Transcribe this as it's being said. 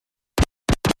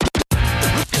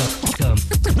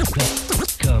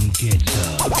Get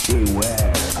some.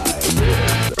 Beware,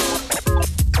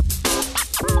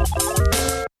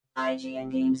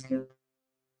 IGN Game Scoop.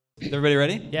 Is everybody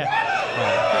ready? Yeah.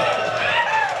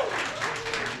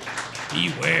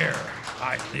 Beware,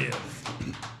 I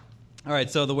live. All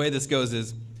right, so the way this goes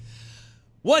is,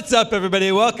 what's up,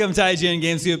 everybody? Welcome to IGN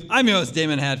Game Scoop. I'm your host,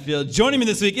 Damon Hatfield. Joining me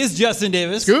this week is Justin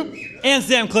Davis. Scoop. And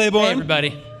Sam Claiborne. Hey,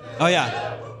 everybody. Oh,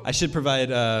 yeah. I should provide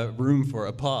room for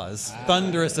applause.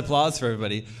 Thunderous applause for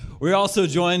everybody. We're also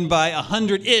joined by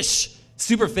 100-ish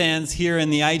super fans here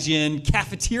in the IGN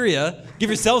cafeteria.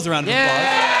 Give yourselves a round of applause.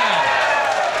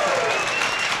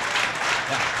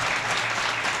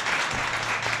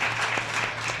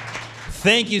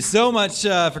 Thank you so much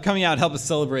for coming out and help us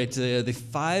celebrate the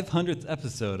 500th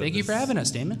episode. Thank you for having us,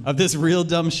 Damon. Of this real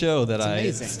dumb show that I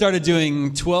amazing. started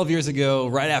doing 12 years ago,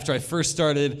 right after I first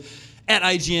started at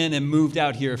IGN and moved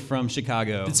out here from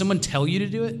Chicago. Did someone tell you to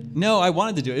do it? No, I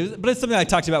wanted to do it, but it's something I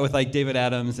talked about with like David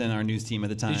Adams and our news team at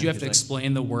the time. Did you have to It's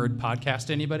explain the word podcast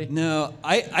to anybody? No,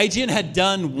 IGN had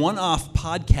done one-off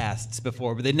podcasts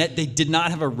before, but they did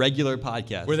not have a regular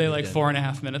podcast. Were they like did.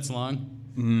 4.5 minutes long?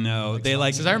 No, they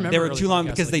like 'Cause I remember they were early too long podcasts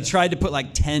because like they that. tried to put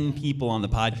like 10 people on the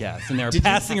podcast, and they were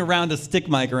passing around a stick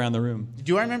mic around the room.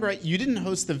 Do I remember right? You didn't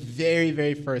host the very,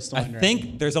 very first one, I right?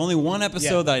 think there's only one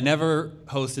episode Yeah. that I never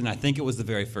hosted, and I think it was the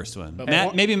very first one.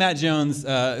 But Maybe Matt Jones,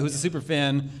 who's a super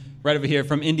fan right over here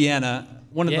from Indiana,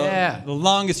 one of the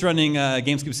longest-running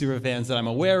GameScoop super fans that I'm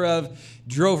aware of,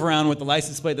 drove around with the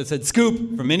license plate that said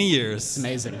Scoop for many years.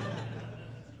 Amazing.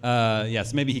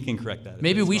 Yes, maybe he can correct that.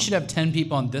 Maybe we should have 10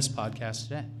 people on this podcast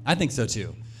today. I think so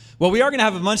too. Well, we are going to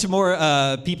have a bunch of more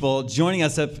people joining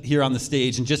us up here on the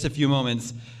stage in just a few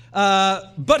moments.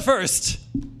 But first,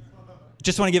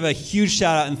 just want to give a huge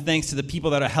shout out and thanks to the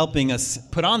people that are helping us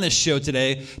put on this show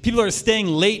today. People are staying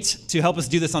late to help us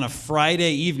do this on a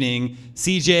Friday evening.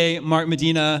 CJ, Mark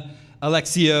Medina,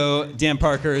 Alexio, Dan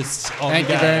Parkhurst. All Thank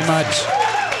you guys. very much.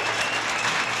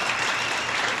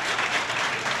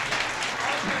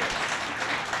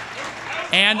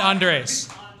 And Andres.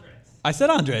 I said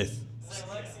Andres.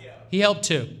 He helped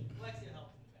too.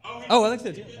 Oh,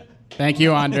 Alexio too. Thank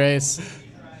you, Andres.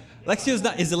 Alexio's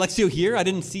not. Is Alexio here? I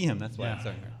didn't see him. That's why. Yeah.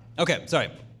 Sorry. Okay,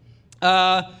 sorry.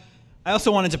 I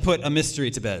also wanted to put a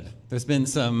mystery to bed. There's been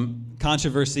some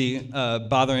controversy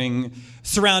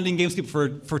surrounding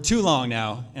GameScoop for too long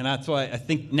now, and that's why I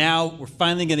think now we're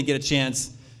finally going to get a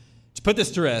chance to put this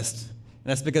to rest.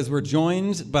 And that's because we're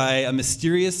joined by a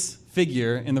mysterious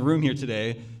figure in the room here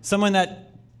today, someone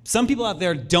that some people out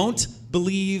there don't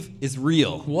believe is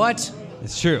real. What?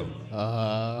 It's true.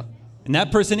 And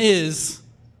that person is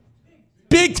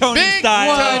Big Tony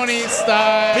Style. Tony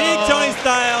Style. Big Tony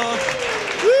Style.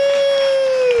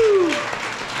 Woo!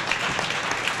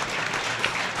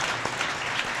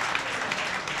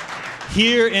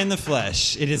 Here in the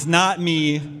flesh. It is not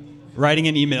me writing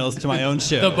in emails to my own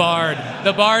show. The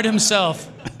Bard himself.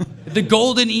 The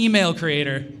golden email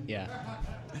creator. Yeah.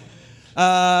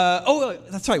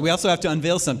 That's right. We also have to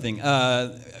unveil something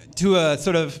to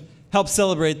sort of help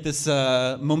celebrate this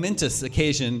momentous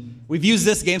occasion. We've used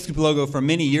this GameScoop logo for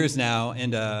many years now,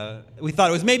 and we thought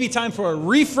it was maybe time for a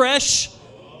refresh.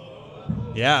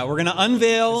 Yeah, we're going to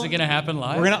unveil. Is it going to happen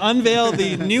live? We're going to unveil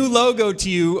the new logo to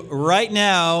you right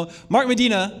now. Mark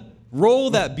Medina, roll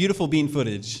that beautiful bean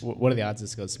footage. What are the odds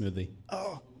this goes smoothly?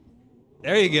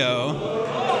 There you go.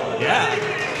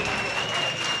 Yeah.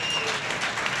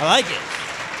 I like it.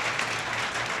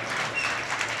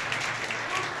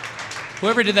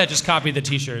 Whoever did that just copied the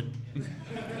t-shirt.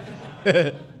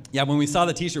 Yeah, when we saw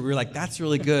the t-shirt, we were like, that's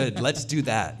really good. Let's do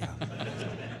that. Yeah.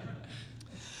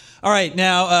 All right,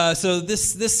 now, so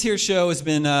this here show has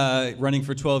been running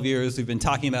for 12 years. We've been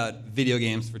talking about video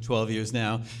games for 12 years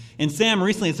now. And Sam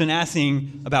recently has been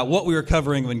asking about what we were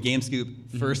covering when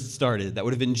GameScoop first started. That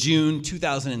would have been June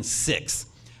 2006.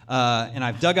 And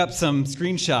I've dug up some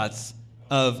screenshots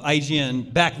of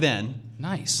IGN back then.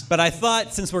 Nice. But I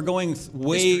thought since we're going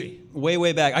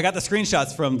way back, I got the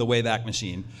screenshots from the Wayback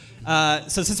Machine.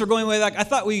 So since we're going way back, I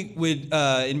thought we would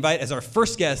invite as our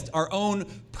first guest our own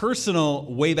personal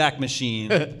Wayback Machine,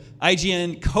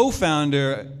 IGN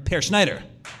co-founder Per Schneider.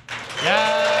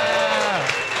 Yeah.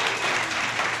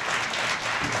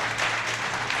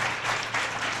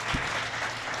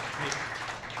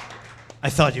 I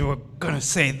thought you were going to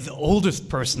say the oldest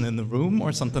person in the room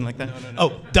or something like that. No.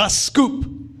 Oh, Das Scoop.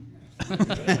 All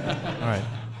right.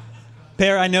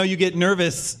 Per, I know you get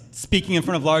nervous speaking in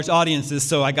front of large audiences,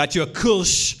 so I got you a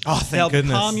Kulsch Oh, to thank help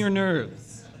goodness. calm your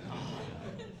nerves.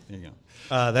 There you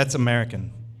go. That's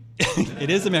American. It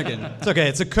is American. It's okay.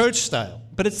 It's a Kirch style.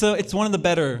 but it's one of the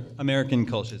better American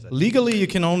cultures. I think. Legally, you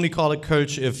can only call it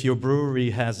Kölsch if your brewery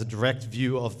has a direct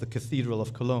view of the Cathedral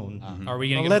of Cologne. Are we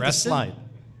going I'll to let get this arrested? slide.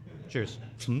 Cheers.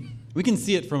 We can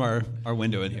see it from our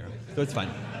window in here, so it's fine.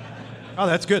 Oh,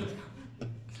 that's good.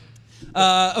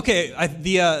 Okay,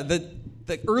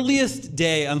 the earliest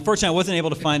day, unfortunately, I wasn't able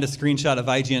to find a screenshot of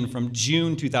IGN from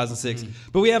June 2006,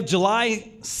 but we have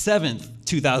July 7th,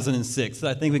 2006,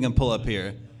 that I think we can pull up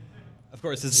here. Of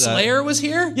course, it's Slayer was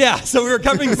here? Yeah, so we were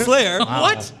covering Slayer.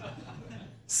 What?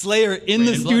 Slayer in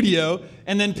the Wait, studio,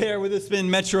 and then pair with us been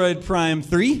Metroid Prime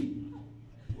 3.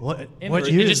 What Image-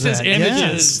 year it is just says that?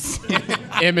 images.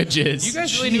 Images. You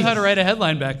guys really knew how to write a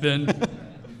headline back then.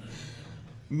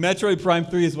 Metroid Prime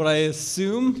 3 is what I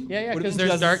assume. Yeah, Would it because be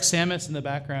there's 2000? Dark Samus in the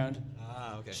background.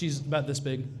 Ah, okay. She's about this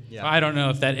big. Yeah. I don't know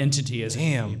if that entity is.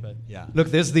 Damn. But Yeah. Look,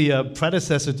 there's the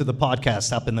predecessor to the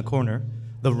podcast up in the corner.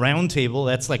 The Round Table,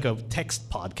 that's like a text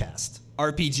podcast.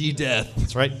 RPG Death.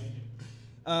 That's right.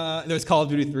 There's Call of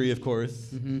Duty 3, of course.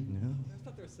 Mm-hmm. I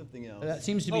thought there was something else. that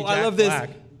seems to be. Oh, I Jack love this. Black.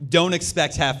 Don't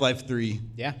expect Half-Life 3.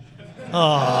 Yeah. We're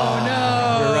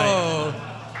right.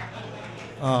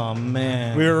 Oh,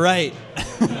 man. We were right.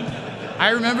 I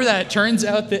remember that. Turns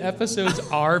out the episodes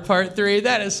are part 3.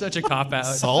 That is such a cop out.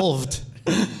 Solved.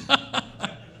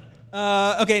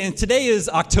 Okay, and today is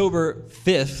October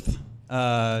 5th,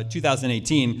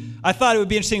 2018. I thought it would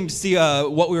be interesting to see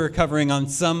what we were covering on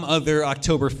some other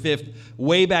October 5th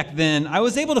way back then. I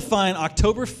was able to find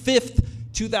October 5th,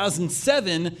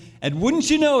 2007, and wouldn't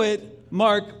you know it,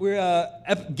 Mark, we're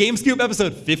GameScoop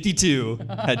episode 52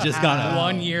 had just gone up.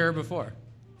 1 year before.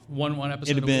 One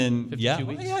episode. It had a been, week, 52 yeah,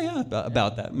 weeks. yeah,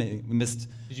 about that. Maybe we missed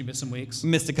Did you miss some weeks?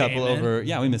 a couple Damon? over.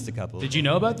 Yeah, we missed a couple. Did you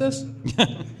know about this?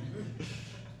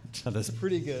 Oh, that's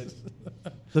pretty good.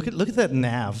 Look at that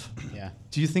nav. Yeah.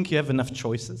 Do you think you have enough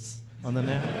choices on the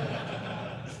nav?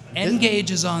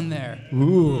 N-Gage is on there.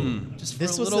 Ooh. Just for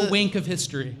This a was little the- wink of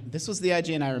history. This was the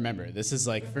IGN I remember. This is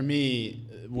like, for me,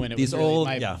 when it These was really old-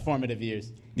 my yeah. formative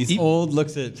years. These old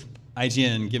looks at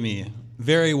IGN give me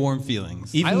very warm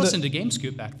feelings. I listened to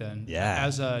GameScoop back then. Yeah.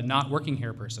 As a not working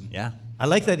here person. Yeah. I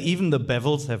like that even the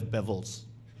bevels have bevels.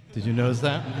 Did you notice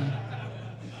that?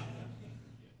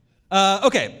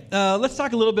 Okay, let's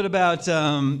talk a little bit about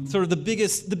sort of the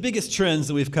biggest trends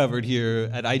that we've covered here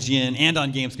at IGN and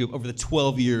on GameScoop over the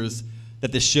 12 years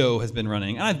that this show has been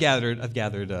running. And I've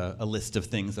gathered a list of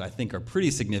things that I think are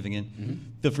pretty significant.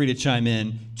 Feel free to chime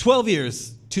in. 12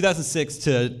 years, 2006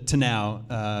 to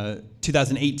now,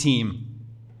 2018.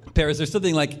 Paris, is there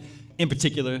something like in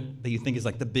particular that you think is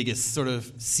like the biggest sort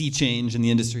of sea change in the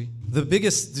industry? The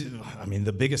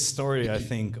biggest story I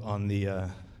think on the,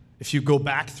 if you go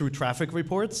back through traffic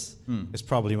reports, is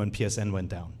probably when PSN went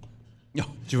down. Do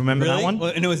you remember that one?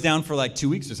 Well, and it was down for like 2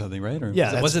 weeks or something, right? Or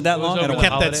Yeah, was it that long? over I don't the We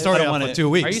kept wanna- that story I don't up wanna- for 2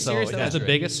 weeks. Are you serious? so, That was yeah. the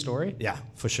biggest story? Yeah,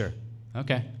 for sure.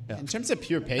 Okay. In terms of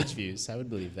pure page views, I would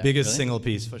believe that. Biggest Really? single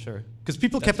piece for sure. Because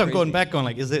people That's kept on going crazy. back, going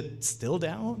like, "Is it still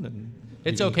down?" And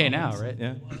It's leaving okay now, comments.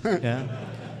 right? Yeah,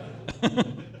 yeah.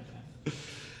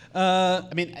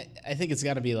 I mean, I think it's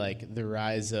got to be like the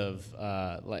rise of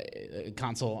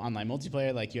console online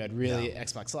multiplayer. Like you had really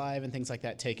Xbox Live and things like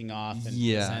that taking off, and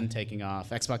Yeah. PSN taking off,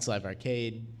 Xbox Live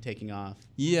Arcade taking off.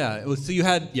 Yeah, it was, so you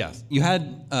had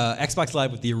Xbox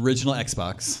Live with the original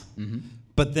Xbox,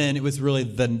 but then it was really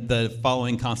the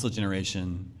following console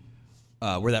generation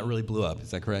where that really blew up.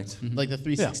 Is that correct? Like the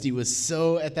 360 was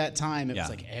so at that time, it Yeah. was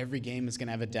like every game was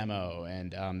gonna have a demo,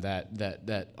 and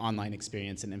that online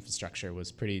experience and infrastructure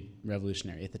was pretty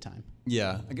revolutionary at the time.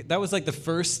 Yeah, that was like the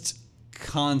first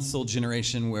console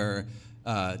generation where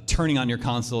turning on your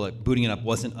console, like booting it up,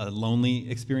 wasn't a lonely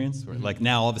experience. Where, like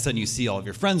now, all of a sudden, you see all of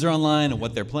your friends are online and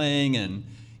what they're playing, and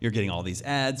you're getting all these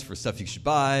ads for stuff you should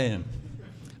buy. And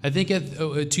I think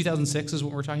 2006 is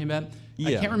what we're talking about. I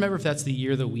Yeah. can't remember if that's the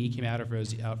year the Wii came out or if it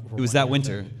was out. it was that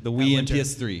winter, the Wii and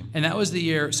PS3. And that was the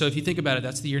year. So if you think about it,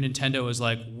 that's the year Nintendo was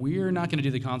like, we're not going to do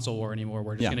the console war anymore.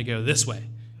 We're just Yeah. going to go this way.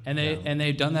 And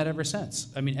they've done that ever since.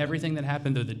 I mean, everything that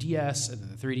happened to the DS and then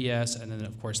the 3DS and then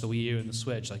of course the Wii U and the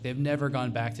Switch, like they've never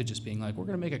gone back to just being like, we're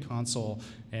going to make a console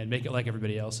and make it like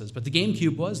everybody else's. But the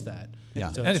GameCube was that. Yeah.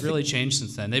 So And it's really changed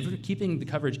since then. They've been keeping the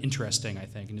coverage interesting, I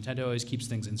think. And Nintendo always keeps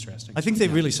things interesting. I think they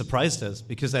really surprised us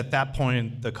because at that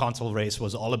point the console race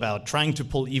was all about trying to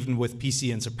pull even with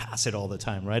PC and surpass it all the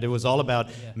time, right? It was all about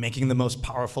making the most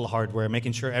powerful hardware,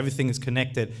 making sure everything is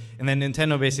connected. And then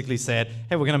Nintendo basically said,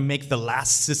 "Hey, we're going to make the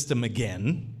last system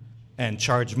again." and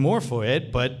charge more for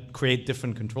it, but create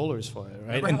different controllers for it,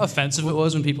 right? Remember how offensive it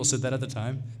was when people said that at the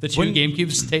time? The two When-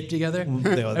 GameCubes taped together?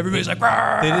 They- Everybody's like,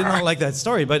 "Rah!" They did not like that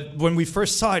story, but when we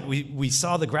first saw it, we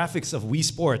saw the graphics of Wii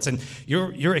Sports, and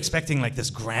you're expecting like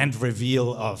this grand reveal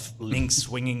of Link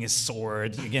swinging his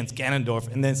sword against Ganondorf,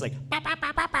 and then it's like,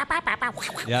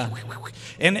 Yeah.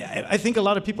 and I think a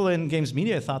lot of people in games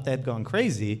media thought that had gone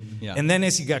crazy, Yeah. and then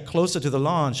as you got closer to the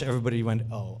launch, everybody went,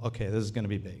 oh, okay, this is going to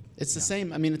be big. It's the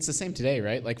same. I mean, it's the same today,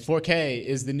 right? Like 4K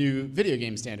is the new video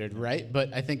game standard, right?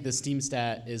 But I think the Steam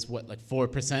stat is what, like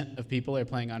 4% of people are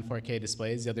playing on 4K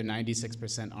displays. The other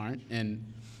 96% aren't, and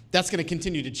that's going to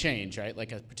continue to change, right? Like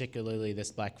particularly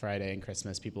this Black Friday and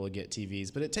Christmas, people will get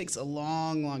TVs, but it takes a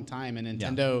long, long time. And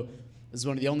Nintendo is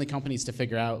one of the only companies to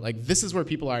figure out, like, this is where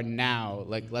people are now.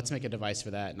 Like, let's make a device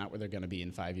for that, not where they're going to be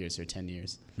in 5 years or 10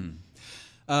 years.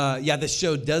 Yeah, this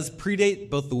show does predate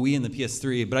both the Wii and the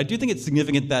PS3, but I do think it's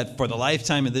significant that for the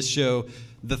lifetime of this show,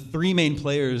 the three main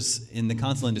players in the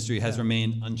console industry has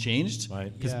remained unchanged.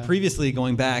 Right. Because Yeah. previously,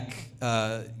 going back,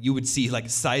 you would see like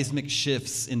seismic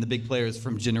shifts in the big players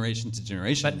from generation to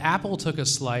generation. But Apple took a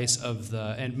slice of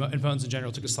and phones in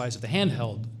general took a slice of the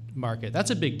handheld market.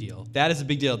 That's a big deal. That is a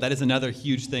big deal. That is another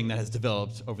huge thing that has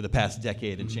developed over the past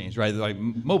decade and changed, right? Like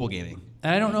mobile gaming.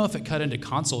 And I don't know if it cut into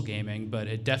console gaming, but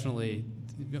it definitely,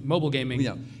 mobile gaming. You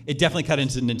know, it definitely cut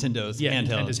into Nintendo's handheld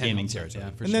Nintendo's gaming handheld territory. stuff,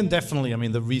 yeah, for And sure. then definitely, I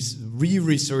mean, the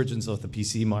resurgence of the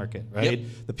PC market, right? Yep.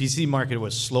 The PC market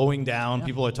was slowing down.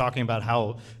 People are talking about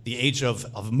how the age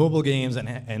of mobile games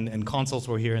and consoles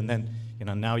were here, and then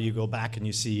now you go back and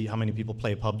you see how many people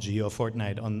play PUBG or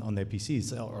Fortnite on their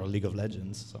PCs or League of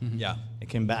Legends. So Yeah. it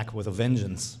came back with a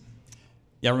vengeance.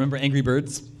 Yeah, remember Angry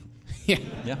Birds? Yeah.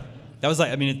 Yeah. That was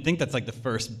like, I mean, I think that's like the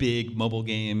first big mobile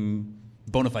game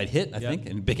bona fide hit, I Yeah. think,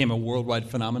 and it became a worldwide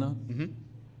phenomenon. Mm-hmm. It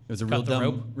was a Cut the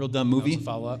rope. real dumb That movie. was a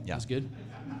follow-up. Yeah. That's good.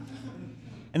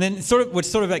 And then what's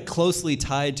sort of like closely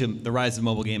tied to the rise of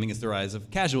mobile gaming is the rise of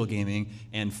casual gaming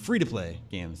and free-to-play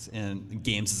games and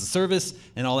games as a service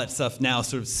and all that stuff now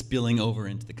sort of spilling over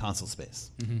into the console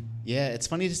space. Yeah, it's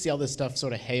funny to see all this stuff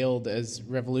sort of hailed as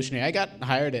revolutionary. I got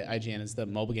hired at IGN as the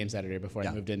mobile games editor before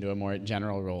I moved into a more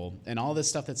general role. And all this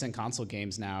stuff that's in console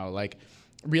games now, like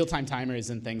real-time timers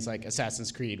and things like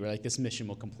Assassin's Creed, where like this mission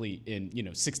will complete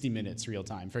in 60 minutes real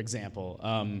time, for example.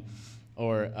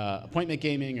 Or appointment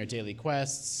gaming, or daily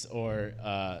quests, or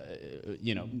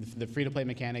the free-to-play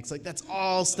mechanics. Like that's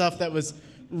all stuff that was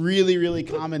really, really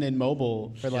common in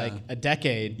mobile for like a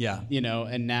decade. Yeah.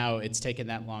 And now it's taken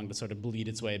that long to sort of bleed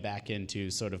its way back into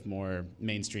sort of more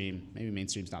mainstream. Maybe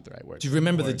mainstream's not the right word. Do you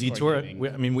remember the Core detour?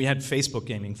 gaming. We had Facebook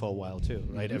gaming for a while too,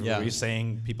 right? Everybody was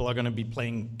saying people are going to be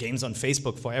playing games on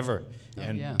Facebook forever,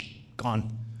 and yeah.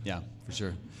 gone. Yeah, for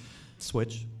sure.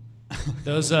 Switch.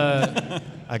 Those I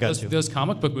got you. those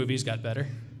comic book movies got better.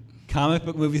 Comic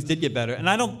book movies did get better, and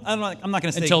I'm not going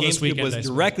to say Until this GameScoop weekend, was I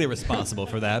suppose. directly responsible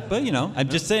for that, but I'm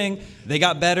just saying they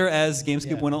got better as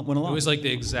GameScoop went along. It was like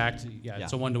the exact,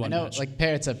 it's a I one-to-one know, match. like, Per,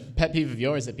 it's a pet peeve of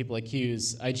yours that people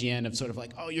accuse IGN of sort of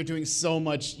like, oh, you're doing so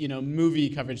much, movie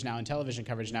coverage now and television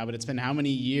coverage now, but it's been how many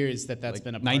years that's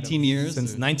been a part 19 of? years.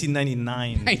 Since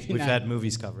 1999, we've 99. had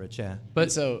movies coverage. Yeah.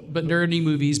 But so- but nerdy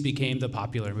movies became the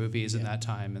popular movies in that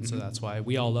time, and so that's why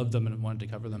we all loved them and wanted to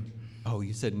cover them. Oh,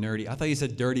 you said nerdy. I thought you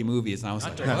said dirty movies, and I was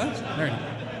like, what?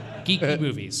 Nerdy. Geeky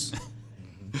movies.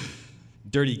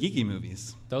 Dirty geeky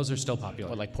movies. Those are still popular.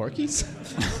 What, like Porky's?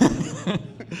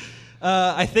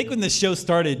 I think when the show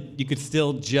started, you could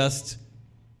still just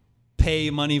pay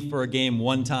money for a game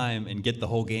one time and get the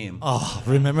whole game. Oh,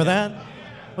 remember that?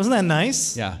 Wasn't that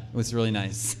nice? Yeah, it was really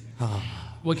nice.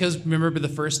 Because remember, the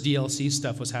first DLC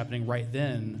stuff was happening right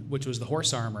then, which was the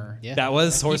horse armor. Yeah. That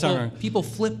was horse People- armor. People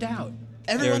flipped out.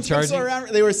 Everyone's charging- so around.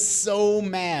 They were so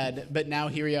mad, but now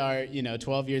here we are,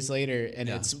 12 years later, and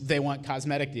Yeah. they want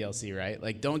cosmetic DLC, right?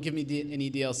 Like, don't give me any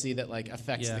DLC that like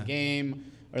affects Yeah. the game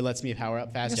or lets me power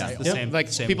up faster. it's the same- Like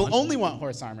same people one. only want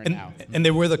horse armor And, now. and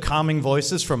there were the calming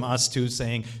voices from us too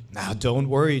saying, now don't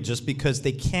worry, just because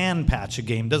they can patch a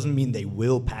game doesn't mean they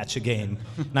will patch a game.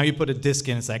 Now you put a disc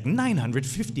in, it's like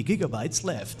 950 gigabytes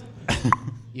left.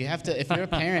 You have to, if you're a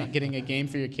parent getting a game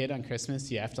for your kid on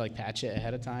Christmas, you have to like patch it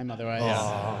ahead of time, otherwise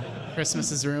Christmas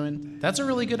is ruined. That's a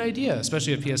really good idea,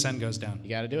 especially if PSN goes down. You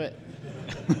got to do it.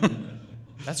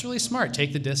 That's really smart.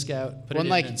 Take the disc out, put it When in,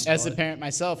 like and install as a it. parent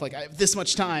myself, like I have this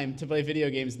much time to play video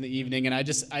games in the evening, and I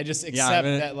just accept I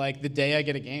mean- that like the day I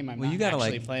get a game, I'm Well, not you gotta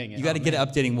actually like, playing it. you got to get it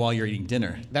updating while you're eating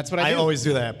dinner. That's what I I do. always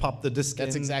do that. I pop the disc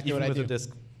That's in, exactly even what I with do. the disc.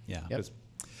 Yeah. Yep.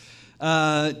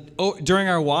 During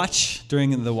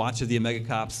the watch of the Omega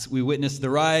Cops, we witnessed the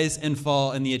rise and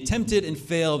fall and the attempted and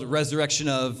failed resurrection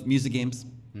of music games.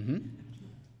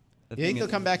 You think they'll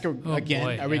come back again?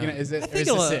 boy, Are we yeah. gonna? Is I it? Or think,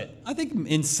 is this it? I think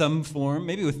in some form,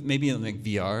 maybe in like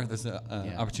VR, there's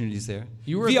opportunities there.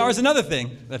 You were VR the- is another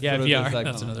thing. That Yeah, sort of VR. is like,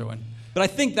 That's another one. But I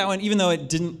think that one, even though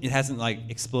it hasn't like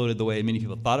exploded the way many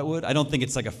people thought it would. I don't think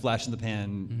it's like a flash in the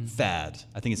pan fad.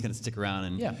 I think it's going to stick around,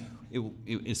 and Yeah.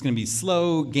 it's going to be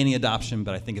slow gaining adoption.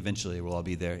 But I think eventually we'll all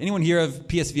be there. Anyone here of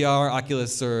PSVR,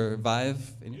 Oculus, or Vive?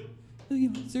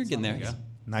 They're getting there. Yeah.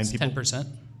 9 people. 10%.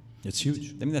 It's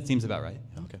huge. I mean, that seems about right.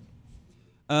 Okay.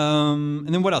 And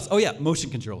then what else? Oh yeah, motion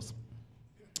controls.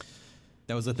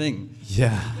 That was a thing.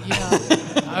 Yeah.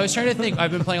 I was trying to think.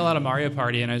 I've been playing a lot of Mario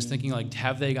Party, and I was thinking, like,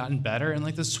 have they gotten better? And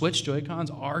like the Switch Joy-Cons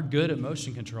are good at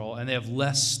motion control, and they have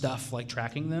less stuff like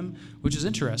tracking them, which is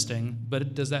interesting.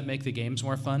 But does that make the games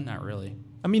more fun? Not really.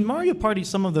 I mean, Mario Party,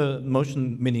 some of the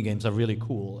motion mini games are really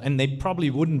cool, and they probably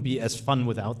wouldn't be as fun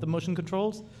without the motion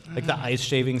controls, like the ice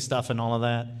shaving stuff and all of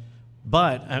that.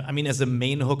 But I mean, as a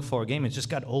main hook for a game, it just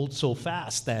got old so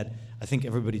fast that I think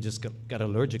everybody just got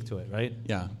allergic to it, right?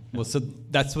 Yeah. Well, so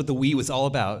that's what the Wii was all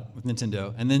about with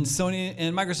Nintendo, and then Sony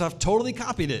and Microsoft totally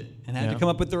copied it and had to Yeah. come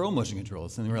up with their own motion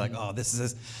controls, and they were like, "Oh, this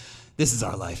is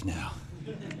our life now."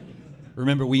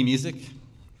 Remember Wii Music?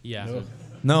 Yeah.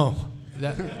 No.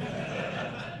 That,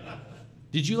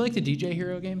 did you like the DJ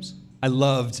Hero games? I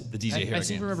loved the DJ Hero I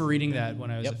seem games. to remember reading that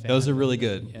when I was a fan. Those are really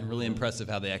good Yeah. and really impressive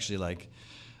how they actually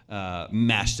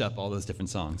mashed up all those different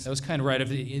songs. That was kind of right at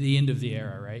the end of the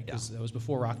era, right? Because that was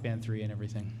before Rock Band 3 and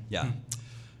everything. Yeah.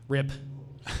 Rip.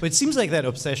 But it seems like that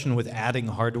obsession with adding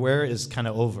hardware is kind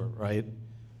of over, right?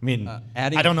 I mean,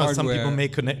 adding I don't know. Some hardware- people may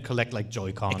collect like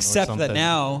Joy-Con or Except something. that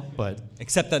now, but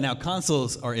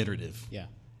consoles are iterative. Yeah.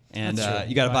 And That's true.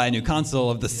 you got to buy a new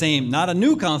console of the same, not a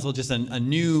new console, just a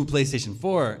new PlayStation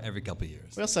 4 every couple of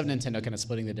years. We also have Nintendo kind of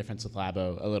splitting the difference with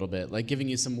Labo a little bit, like giving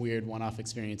you some weird one-off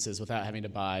experiences without having to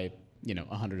buy, a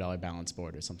 $100 balance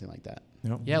board or something like that.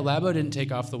 Yeah, Labo didn't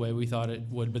take off the way we thought it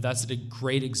would, but that's a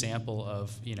great example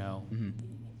of,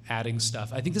 adding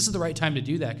stuff. I think this is the right time to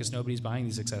do that because nobody's buying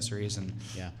these accessories. And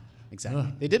Yeah, exactly.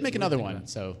 They did make another one,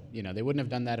 so they wouldn't have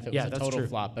done that if it Yeah, was a that's total true.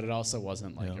 flop. But it also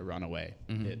wasn't like a runaway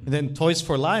hit. and then Toys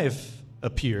for Life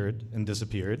appeared and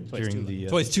disappeared Toys during to the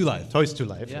Toys 2 Live. Toys to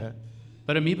Life. yeah. Yeah.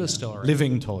 But Amiibo's still around.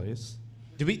 Living toys.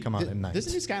 Did we come out at night? There's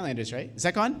a new Skylanders, right? Is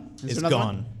that gone? Is there It's another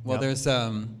gone. one? Well, Yep. there's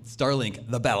Starlink,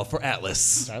 The Battle for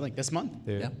Atlas. Starlink this month.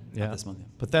 There- Yeah, yeah. not this month, yeah.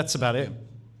 But that's about it.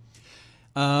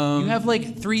 You have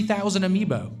like 3,000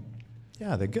 Amiibo.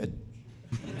 Yeah, they're good.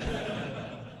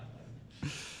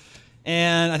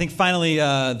 And I think finally,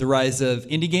 the rise of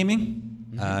indie gaming.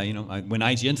 When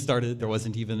IGN started, there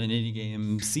wasn't even an indie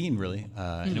game scene really,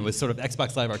 and it was sort of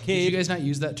Xbox Live Did Arcade. you guys not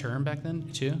use that term back then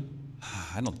too?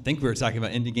 I don't think we were talking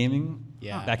about indie gaming.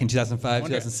 Yeah. Back in 2005,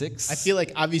 wonder- 2006. I feel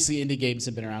like obviously indie games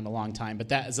have been around a long time, but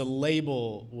that as a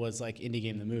label was like indie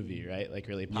game the movie, right? Like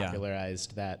really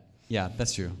popularized that. Yeah,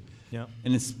 that's true. Yeah.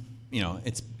 And it's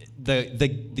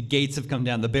the gates have come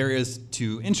down, the barriers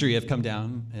to entry have come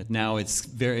down. And now it's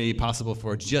very possible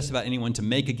for just about anyone to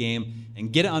make a game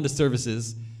and get it onto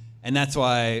services. And that's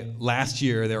why last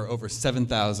year there were over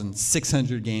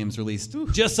 7,600 games released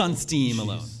just on Steam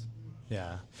alone.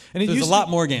 Yeah. And there's a lot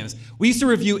more games. We used to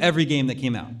review every game that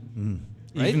came out.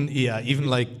 Right? Even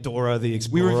like Dora the We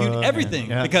Explorer. reviewed everything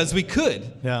Yeah. because we could.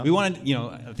 Yeah. We wanted,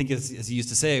 I think as you used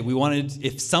to say, we wanted,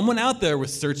 if someone out there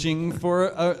was searching for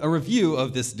a review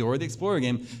of this Dora the Explorer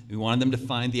game, we wanted them to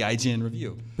find the IGN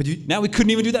review. But now we couldn't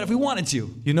even do that if we wanted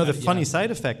to. The funny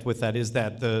side effect with that is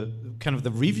that the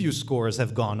review scores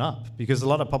have gone up because a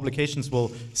lot of publications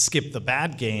will skip the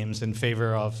bad games in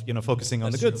favor of focusing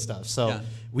on the good stuff. So Yeah.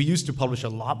 we used to publish a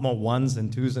lot more 1s and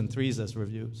 2s and 3s as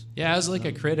reviews. Yeah, as like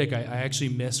a critic, I actually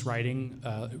miss writing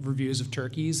reviews of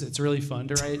turkeys. It's really fun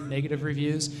to write negative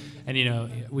reviews. And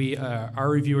we our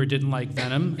reviewer didn't like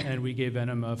Venom, and we gave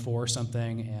Venom a 4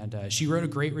 something. And she wrote a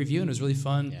great review, and it was really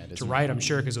fun to write. I'm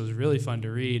sure because it was really fun to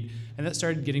read. And that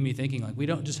started getting me thinking, like, we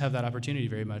don't just have that opportunity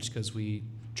very much because we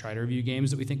try to review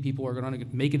games that we think people are going to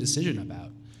make a decision about.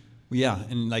 Yeah,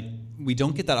 and we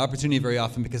don't get that opportunity very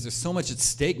often because there's so much at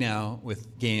stake now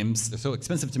with games. They're so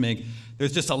expensive to make.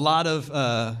 There's just a lot of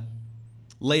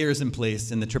layers in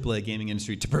place in the AAA gaming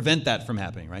industry to prevent that from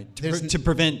happening, right? To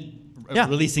prevent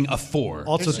releasing a 4.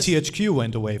 Also, THQ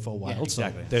went away for a while. Yeah,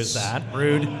 exactly. So there's that.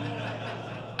 Rude.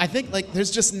 I think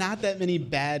there's just not that many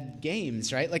bad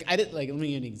games, right? Let me give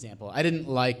you an example. I didn't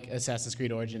like Assassin's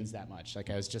Creed Origins that much. I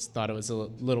just thought it was a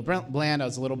little bland. I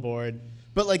was a little bored.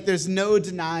 But there's no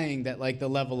denying that the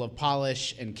level of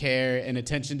polish and care and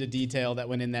attention to detail that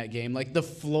went in that game, the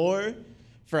floor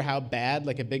for how bad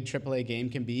like a big AAA game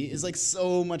can be is like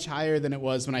so much higher than it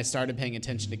was when I started paying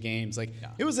attention to games. Like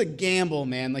it was a gamble,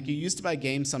 man. Like you used to buy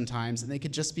games sometimes and they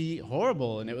could just be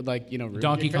horrible and it would like, ruin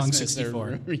Donkey your Kong Christmas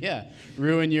 64.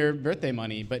 ruin your birthday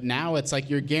money. But now it's like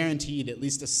you're guaranteed at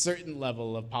least a certain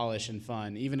level of polish and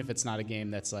fun, even if it's not a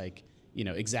game that's like,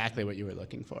 exactly what you were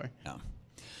looking for. Yeah.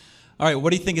 All right,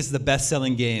 what do you think is the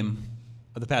best-selling game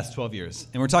of the past 12 years?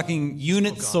 And we're talking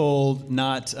units sold,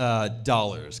 not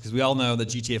dollars, because we all know that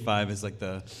GTA 5 is like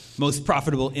the most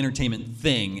profitable entertainment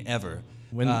thing ever.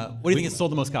 What do you think has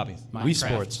sold the most copies? Wii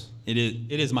Sports. It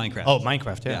is Minecraft. Oh,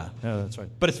 Minecraft, yeah. Yeah, that's right.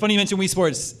 But it's funny you mentioned Wii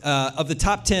Sports. Of the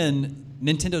top 10,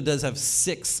 Nintendo does have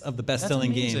 6 of the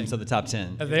best-selling amazing. games of the top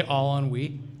 10. Are they all on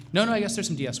Wii? No, I guess there's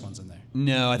some DS ones in there.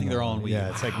 No, I think they're all on Wii. Yeah,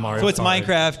 it's like Mario So it's Kart.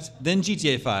 Minecraft, then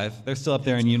GTA 5. They're still up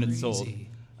there in units sold. crazy.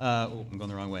 I'm going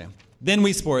the wrong way. Then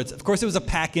Wii Sports. Of course, it was a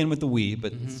pack-in with the Wii,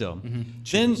 but still.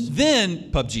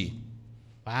 Then PUBG.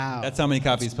 Wow. That's how many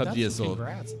copies PUBG has sold.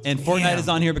 congrats. And Fortnite is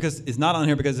not on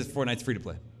here because Fortnite's free to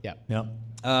play. yeah. Yeah.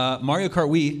 Mario Kart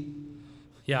Wii.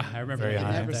 Yeah, I remember. Very that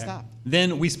high. Never there. stop.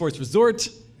 Then Wii Sports Resort.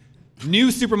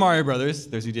 New Super Mario Brothers.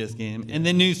 There's your DS game. And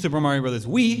then New Super Mario Brothers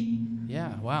Wii.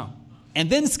 Yeah, wow. And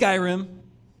then Skyrim.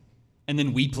 And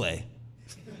then Wii Play.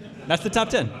 That's the top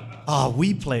 10.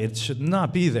 Wii Play, it should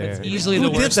not be there. Easily Who the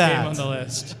did worst game that? on the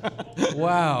list.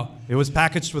 Wow. It was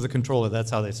packaged with a controller.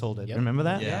 That's how they sold it. Yep. Remember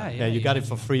that? Yeah, yeah, you yeah. got it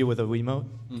for free with a Wiimote.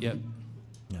 Yep.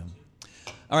 Yeah.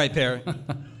 All right, Per.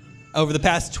 Over the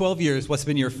past 12 years, what's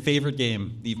been your favorite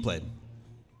game that you've played?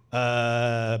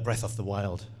 Breath of the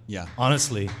Wild. Yeah.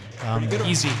 Honestly.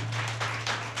 Easy.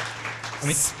 I mean,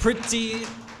 it's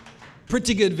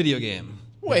pretty good video game.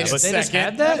 Wait a but They just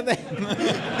second. had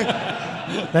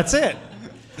that? That's it.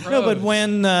 No, but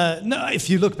when if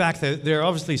you look back, there are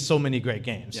obviously so many great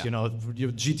games. Yeah. You know,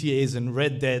 your GTA's and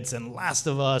Red Dead's and Last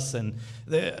of Us, and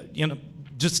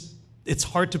just it's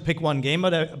hard to pick one game.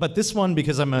 But this one,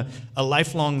 because I'm a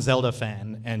lifelong Zelda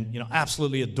fan, and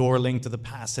absolutely adore Link to the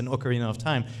Past and Ocarina of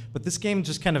Time. But this game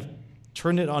just kind of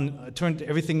turned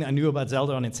everything I knew about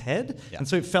Zelda on its head, Yeah. and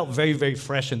so it felt very, very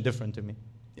fresh and different to me.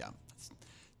 Yeah.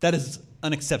 That is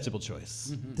an acceptable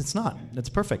choice. It's not. It's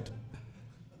perfect.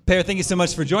 Per, thank you so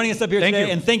much for joining us up here Thank today.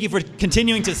 you. And thank you for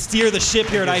continuing to steer the ship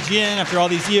here at IGN after all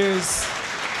these years.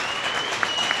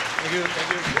 Thank you.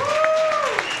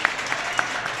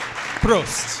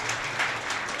 Prost.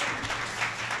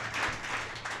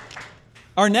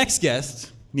 Our next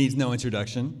guest needs no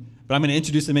introduction, but I'm going to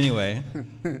introduce him anyway.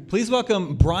 Please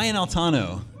welcome Brian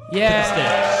Altano to the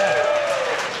stage.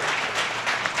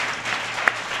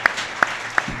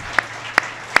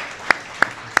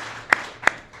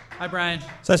 Hi, Brian.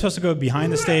 So I'm supposed to go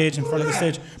behind the stage, in front of the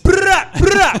stage? Brrrah,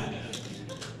 brrrah.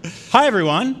 Hi,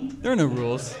 everyone. There are no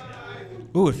rules.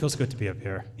 Ooh, it feels good to be up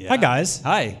here. Yeah. Hi, guys.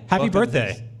 Hi. Happy Welcome.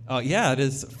 birthday. Oh, yeah, it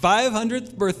is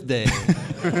 500th birthday.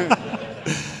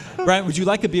 Brian, would you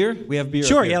like a beer? We have beer.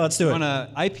 Sure, up here. yeah, let's do it. Want an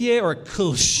IPA or a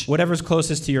Kolsch? Whatever's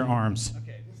closest to your arms. Do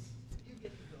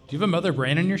you have a Mother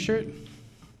Brain in your shirt?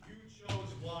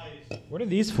 What are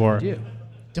these for? Do you?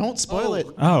 Don't spoil it.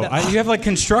 Oh, you have like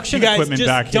construction You guys, equipment just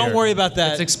back here. don't worry about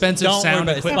that. It's expensive don't sound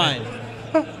worry about it.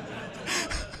 equipment.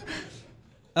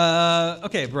 It's fine.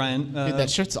 Okay, Brian. Dude, that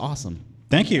shirt's awesome.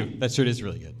 Thank you. that shirt is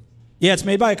really good. Yeah, it's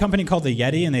made by a company called The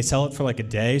Yeti, and they sell it for like a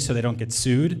day so they don't get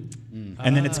sued.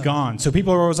 And then it's gone. So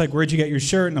people are always like, "Where'd you get your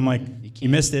shirt?" And I'm like, "You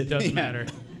missed it." Doesn't matter.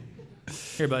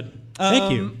 Here, bud.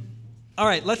 Thank you. All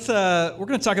right, we're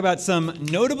going to talk about some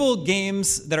notable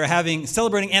games that are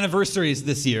celebrating anniversaries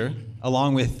this year,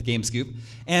 along with GameScoop.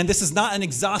 And this is not an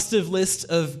exhaustive list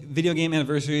of video game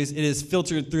anniversaries. It is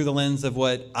filtered through the lens of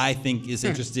what I think is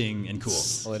interesting and cool.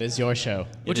 Well, it is your show.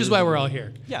 Which is why we're all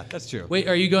here. Yeah, that's true. Wait,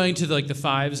 are you going to the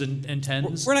fives and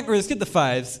tens? We're not going to skip the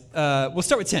fives. We'll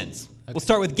start with tens. We'll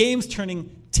start with games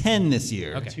turning 10 this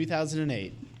year. Okay.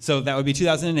 2008. So that would be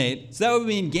 2008. So that would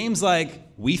mean games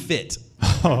like Wii Fit.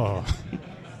 Oh,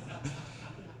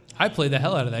 I played the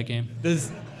hell out of that game.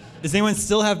 Does anyone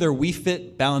still have their Wii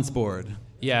Fit balance board?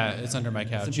 Yeah, it's under my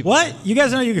couch. what? You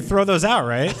guys know you can throw those out,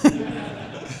 right?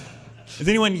 Has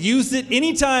anyone used it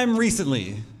anytime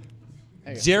recently?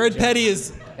 There you go. Jared Petty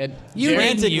is And You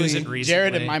Jared, didn't use it recently.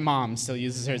 Jared and my mom still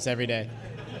uses hers every day.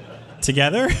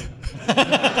 Together?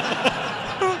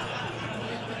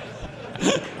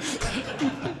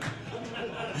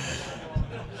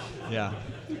 yeah.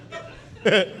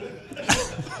 It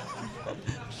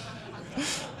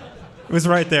was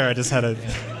right there. I just had a.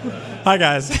 Hi,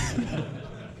 guys.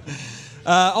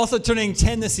 Also turning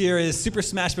 10 this year is Super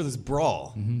Smash Bros.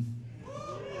 Brawl.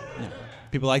 Yeah.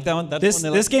 People like that one? That's This the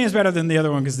one they this game is better than the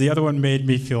other one because the other one made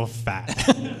me feel fat.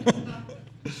 like?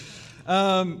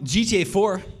 GTA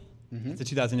 4. It's a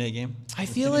 2008 game. I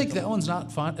feel like that one's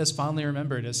not as fondly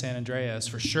remembered as San Andreas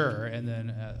for sure. And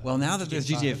then Well, now that there's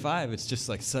GTA 5, it's just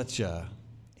like such a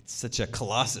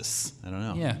colossus. I don't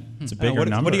know. Yeah. It's a bigger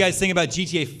number. What do you guys think about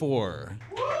GTA 4?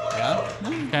 Yeah?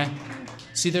 Okay.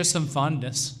 See, there's some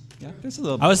fondness. Yeah, there's a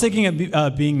little I was thinking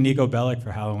of being Nico Bellic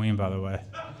for Halloween, by the way.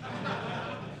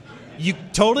 You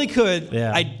totally could.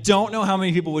 Yeah. I don't know how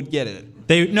many people would get it.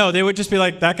 They would just be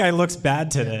like, that guy looks bad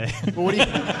today. But what do you?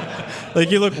 Like,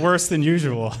 you look worse than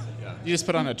usual. You just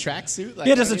put on a tracksuit? Like,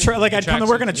 Yeah, just like I'd come to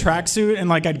work in a tracksuit. tracksuit and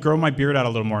like I'd grow my beard out a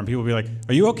little more, and people would be like,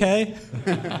 "Are you okay?"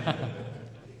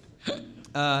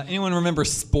 Anyone remember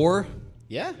Spore?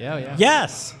 Yeah. Yeah.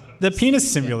 Yes, the penis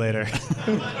simulator.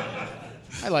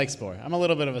 I like Spore. I'm a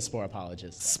little bit of a Spore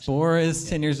apologist. Spore is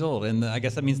 10 years old, and I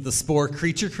guess that means the Spore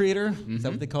creature creator. Is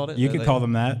that what they called it? You could call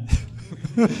them that.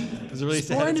 Was it released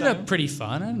Spore ahead of ended time? up pretty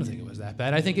fun. I don't think it was that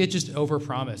bad. I think it just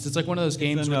overpromised. It's like one of those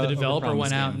games where the developer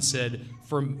went out and said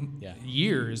for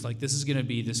years, like, this is going to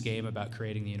be this game about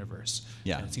creating the universe.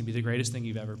 Yeah. And it's going to be the greatest thing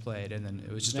you've ever played. And then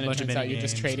it was just Then a it bunch of turns out mini you're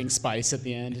just games. trading spice at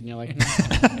the end, and you're like,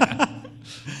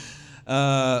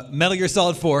 Metal Gear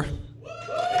Solid 4,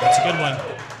 That's a good one.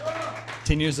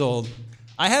 10 years old.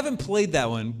 I haven't played that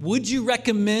one. Would you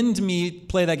recommend me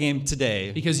play that game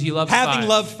today? Because you love Having 5.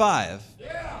 loved 5.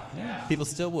 Yeah. People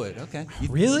still would. Okay.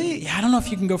 Really? Yeah, I don't know if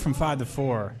you can go from 5 to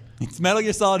 4. It's Metal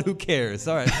Gear Solid. Who cares?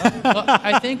 All right. Well,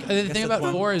 I think the thing about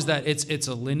 4 is that it's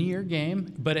a linear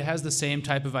game, but it has the same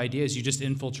type of ideas. You just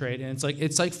infiltrate, and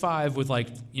it's like 5 with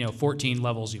 14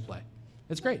 levels you play.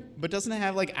 It's great. but doesn't it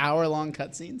have like hour-long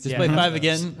cutscenes? Just Yeah. play 5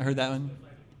 again. I heard that one.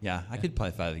 Yeah, I could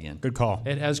play 5 again. Good call.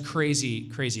 It has crazy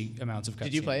amounts of cutscenes.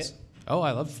 Did you play it? Oh,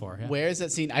 I loved 4. Yeah. Where is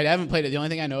that scene? I haven't played it. The only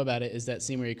thing I know about it is that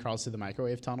scene where he crawls through the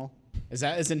microwave tunnel. Is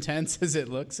that as intense as it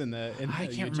looks in the? I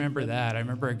can't remember that. I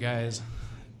remember a guy's.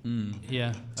 Yeah.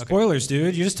 Okay. Spoilers,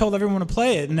 dude. You just told everyone to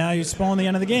play it, and now you're spoiling the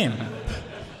end of the game.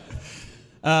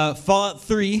 Fallout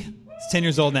 3. It's 10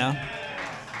 years old now.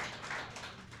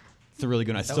 It's a really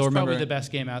good one. I That still was remember. probably the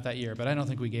best game out that year, but I don't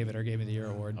think we gave it our Game of the Year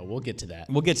award. Oh, we'll get to that.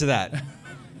 We'll get to that.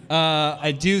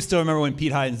 I do still remember when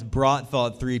Pete Hines brought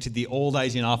Fallout 3 to the old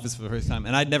IGN office for the first time.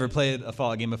 And I'd never played a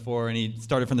Fallout game before. And he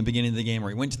started from the beginning of the game where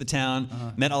he went to the town,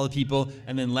 met all the people,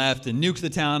 and then left and nuked the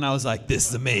town. I was like, this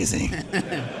is amazing.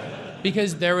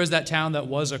 Because there was that town that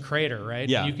was a crater, right?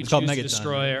 Yeah, You could it's called choose to Megaton.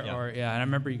 destroy it, Yeah. and I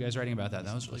remember you guys writing about that.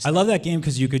 That was really. I love that game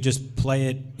because you could just play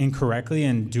it incorrectly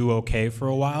and do okay for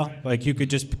a while. Like, you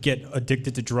could just get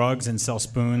addicted to drugs and sell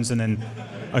spoons, and then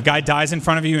a guy dies in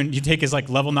front of you, and you take his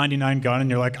level 99 gun,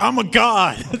 and you're like, I'm a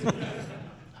god.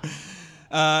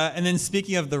 And then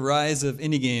speaking of the rise of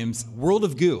indie games, World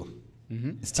of Goo.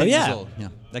 It's 10 Oh, yeah. years old. Yeah,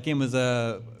 that game was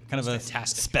a kind of a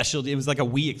fantastic. specialty. It was like a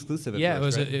Wii exclusive. At Yeah,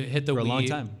 first, it was. right? It hit the for Wii a long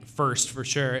time. first for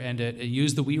sure, and it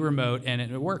used the Wii remote, and it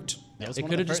worked. That was It one of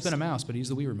could the have just first. been a mouse, but it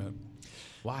used the Wii remote.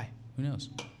 Why? Who knows?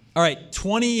 All right,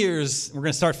 20 years. We're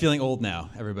gonna start feeling old now,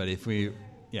 everybody.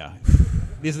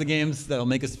 These are the games that'll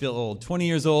make us feel old. 20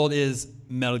 years old is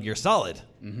Metal Gear Solid.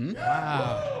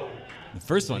 Wow. The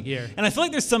first one. year. And I feel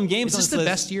like there's some games Is this on the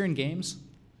this best year in games?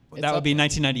 list. That would be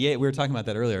 1998. We were talking about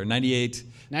that earlier. 98.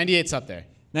 98's up there.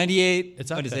 98.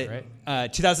 It's up what is there,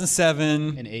 it?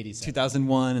 2007. And 87.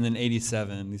 2001 and then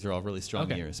 87. These are all really strong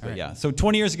Okay, years. all But right. yeah. So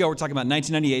 20 years ago, we're talking about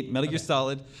 1998, Metal Gear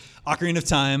Solid, Ocarina of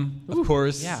Time, of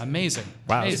course. Yeah, amazing.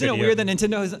 Wow. Amazing. Isn't it Good year. weird that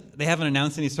Nintendo they haven't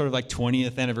announced any sort of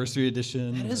 20th anniversary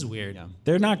edition? That is weird. Yeah.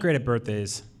 They're not great at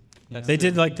birthdays. They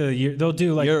did the year. They'll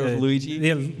do Year of the Luigi?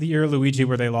 The year of Luigi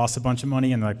where they lost a bunch of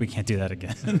money and they're like, we can't do that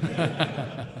again.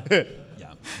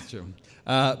 Yeah, that's true.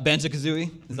 Banjo-Kazooie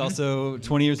is also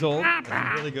 20 years old. That's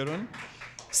a really good one.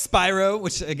 Spyro,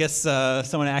 which I guess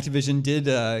someone at Activision did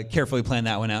carefully plan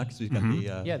that one out because we've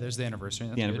got Yeah, there's the anniversary.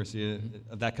 That's the good. anniversary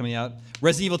of that coming out.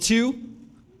 Resident Evil 2,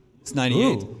 it's 98.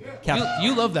 Ooh.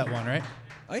 You love that one, right?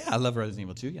 Oh yeah, I love Resident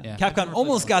Evil 2. Yeah. Yeah. Capcom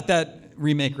almost got that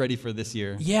remake ready for this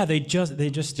year. Yeah, they just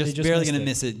Just barely missed gonna it.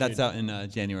 miss it. That's out in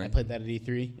January. I played that at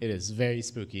E3. It is very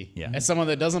spooky. Yeah. As someone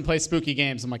that doesn't play spooky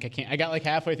games, I'm like, I can't. I got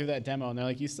halfway through that demo, and they're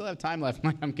like, you still have time left.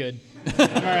 I'm like, I'm good.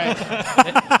 I'm all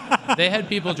right. They had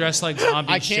people dressed like I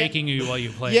zombies can't- shaking you while you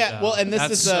played. Yeah, though. well, and this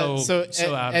That's is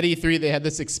so out. at E3 they had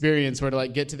this experience where to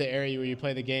get to the area where you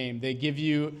play the game, they give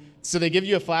you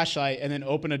a flashlight and then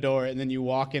open a door and then you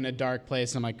walk in a dark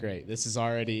place. And I'm like, great, this is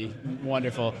already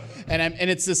wonderful. And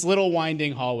it's this little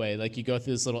winding hallway, like you go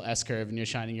through this little S curve and you're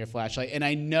shining your flashlight, and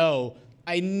I know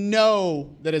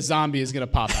that a zombie is gonna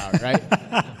pop out, right?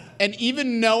 And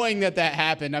even knowing that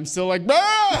happened, I'm still like,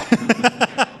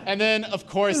 "Ah!" And then, of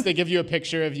course, they give you a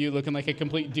picture of you looking like a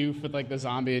complete doof with the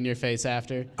zombie in your face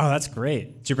after. Oh, that's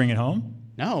great. Did you bring it home?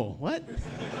 No, what?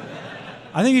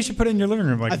 I think you should put it in your living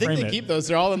room, like I think frame they it. keep those.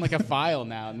 They're all in like a file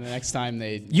now, and the next time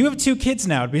they. You have 2 kids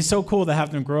now. It'd be so cool to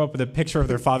have them grow up with a picture of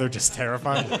their father just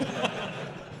terrified.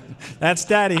 That's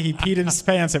Daddy. He peed in his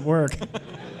pants at work.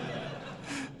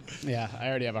 Yeah, I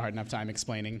already have a hard enough time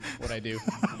explaining what I do.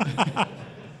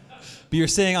 But you're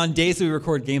saying on days that we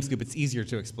record GameScoop, it's easier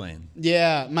to explain.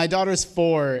 Yeah, my daughter's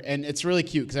 4, and it's really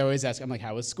cute because I always ask, I'm like,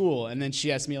 how was school? And then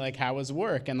she asks me, like, how was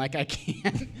work? And, like, I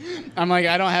can't. I'm like,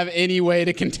 I don't have any way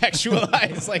to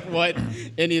contextualize, like, what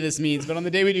any of this means. But on the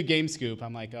day we do GameScoop,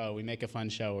 I'm like, oh, we make a fun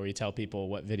show where we tell people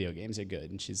what video games are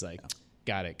good. And she's like,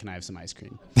 got it. Can I have some ice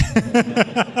cream?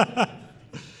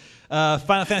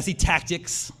 Final Fantasy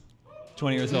Tactics,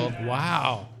 20 years old.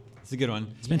 Wow. It's a good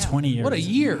one. It's been 20 years. What a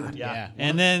year. Yeah.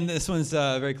 And then this one's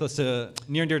very close to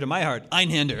near and dear to my heart.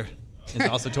 Einhander is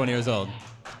also 20 years old.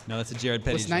 No, that's a Jared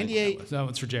Petty. Was 98? That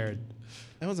one's for Jared.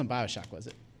 That wasn't BioShock, was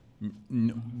it?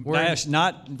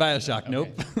 Not Bioshock. Nope.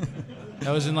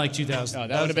 That was in like 2000. Oh,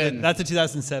 that would have been. That's a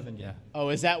 2007. Yeah. Oh,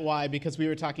 is that why? Because we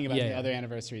were talking about Yeah, the yeah. other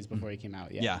anniversaries before he came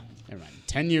out. Yeah. Yeah. Never mind.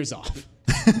 10 years off.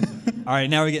 All right,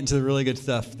 now we get into the really good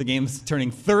stuff. The game's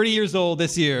turning 30 years old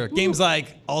this year. Games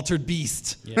like Altered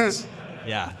Beast. Yes.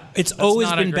 Yeah. It's always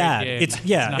not a been great bad. game.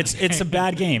 It's a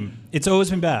bad game. It's always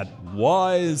been bad.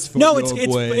 Wise for No, your it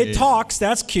ways. talks.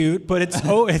 That's cute, but it's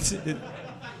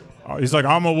he's like,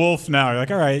 I'm a wolf now. You're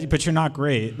like, all right, but you're not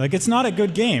great. Like, it's not a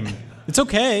good game. It's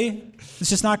okay. It's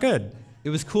just not good. It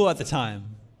was cool at the time.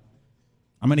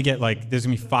 I'm gonna get there's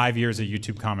gonna be 5 years of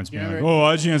YouTube comments being like, remember-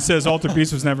 oh, IGN says Altered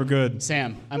Beast was never good.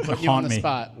 Sam, I'm putting you on Haunt the me.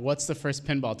 spot. What's the first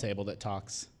pinball table that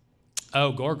talks?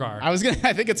 Oh, Gorgar. I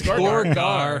think it's Gorgar.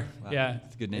 Gorgar. Wow. Yeah.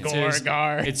 That's a good name. It says-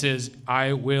 Gorgar. It says,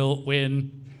 I will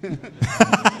win.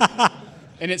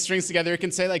 And it strings together. It can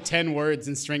say like 10 words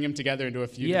and string them together into a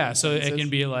few. Yeah, different so it sentences. can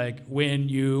be like, win,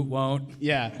 you won't.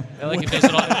 Yeah. I like it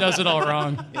does it all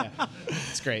wrong. Yeah.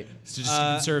 It's great. It's just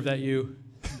conserve that you.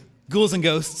 Ghouls and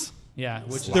Ghosts. Yeah,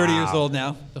 which is 30 years old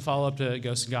now. the follow-up to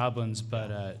Ghosts and Goblins,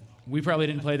 but we probably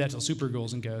didn't play that till Super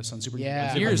Ghouls and Ghosts on Super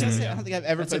Yeah. years I ago. don't think I've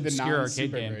ever That's an played the obscure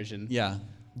non-super arcade game. version. Yeah.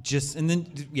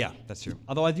 Yeah, that's true.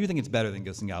 Although I do think it's better than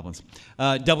Ghosts and Goblins.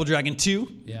 Double Dragon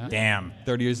 2, Yeah. Damn.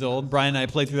 30 years old. Brian and I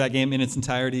played through that game in its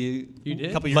entirety You did?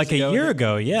 a couple years Like ago. a year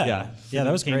ago, yeah. Yeah. Yeah,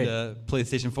 that was Came great. to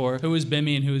PlayStation 4. Who was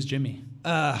Bimmy and who was Jimmy?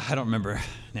 I don't remember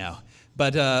now.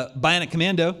 But Bionic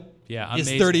Commando Yeah, is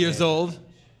amazing 30 years game. old.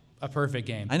 A perfect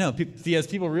game. I know. As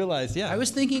people realize, yeah. I was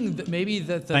thinking that maybe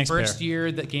that the Thanks, first Bear.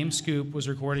 year that GameScoop was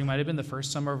recording might have been the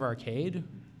first Summer of Arcade.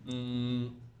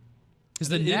 Because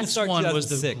the It didn't next start one was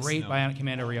the 2006, great no. Bionic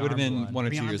Commando Rearmed It would have been one. 1 or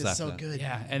 2 Beyond years is after so that. good.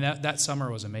 Yeah, and that summer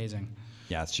was amazing.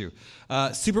 Yeah, that's true.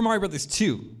 Super Mario Brothers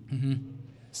 2.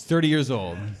 It's 30 years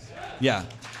old. Yeah.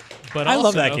 But I love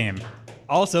also- that game.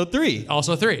 Also 3.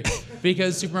 Also 3.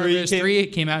 Because Super Mario Bros. Three 3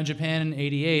 came out in Japan in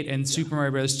 '88, and Super Mario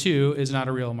Bros. 2 is not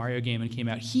a real Mario game and came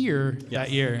out here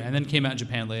that year, and then came out in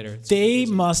Japan later. They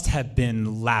must have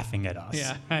been laughing at us.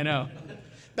 Yeah, I know.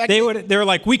 They were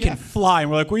like, we can fly, and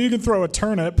we're like, well, you can throw a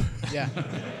turnip. Yeah.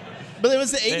 But it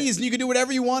was the 80s and you could do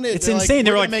whatever you wanted. It's They're insane.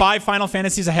 They we're were gonna like make- 5 Final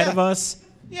Fantasies ahead of us.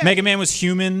 Yeah. Mega Man was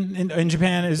human in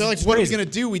Japan. They're like, It's what are we crazy. going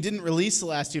to do? We didn't release the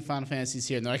last 2 Final Fantasies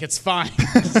here. And they're like, it's fine.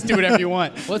 Just do whatever you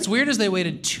want. What's weird is they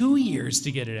waited 2 years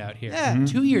to get it out here. Yeah.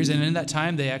 2 years, and in that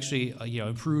time they actually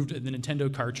improved the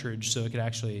Nintendo cartridge so it could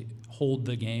actually hold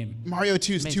the game. Mario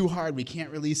 2 is too hard. We can't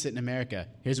release it in America.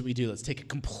 Here's what we do. Let's take a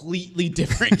completely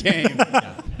different game.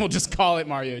 We'll just call it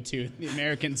Mario 2. The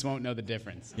Americans won't know the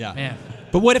difference. Yeah. Man,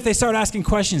 But what if they start asking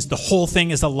questions? The whole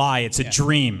thing is a lie. It's a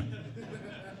dream.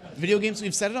 Video games,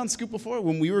 we've said it on Scoop before.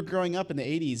 When we were growing up in the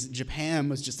 80s, Japan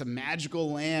was just a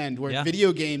magical land where Yeah.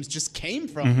 video games just came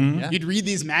from. You'd read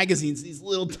these magazines, these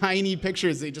little tiny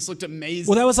pictures. They just looked amazing.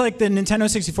 Well, that was like the Nintendo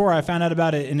 64. I found out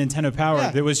about it in Nintendo Power.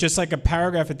 Yeah. There was just like a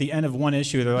paragraph at the end of one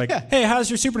issue. They're like, Yeah. hey, how's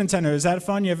your Super Nintendo? Is that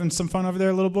fun? You having some fun over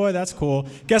there, little boy? That's cool.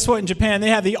 Guess what? In Japan, they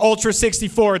have the Ultra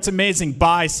 64. It's amazing.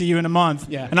 Bye. See you in a month.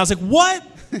 Yeah. And I was like, what?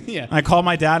 Yeah. And I called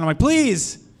my dad and I'm like,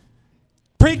 please,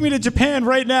 take me to Japan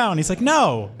right now. And he's like,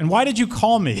 no. And why did you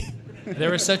call me?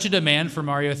 there was such a demand for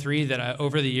Mario 3 that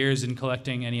over the years in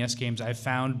collecting NES games, I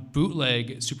found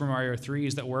bootleg Super Mario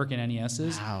 3s that work in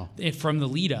NESs Wow. from the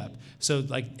lead up. So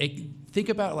think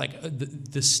about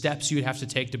the steps you would have to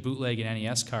take to bootleg an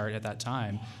NES card at that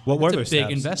time. What were It's those a big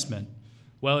steps? investment.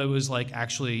 Well, it was like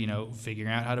actually,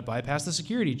 figuring out how to bypass the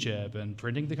security chip and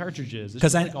printing the cartridges. It's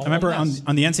Because just I like all remember a on mess.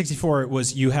 the N64, it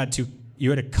was you had to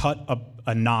cut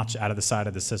a notch out of the side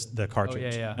of the Oh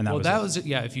cartridge. yeah. And that was it.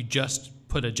 was if you just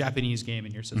put a Japanese game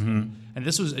in your system, and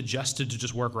this was adjusted to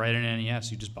just work right in NES.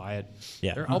 You just buy it.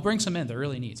 Yeah. I'll bring some in. They're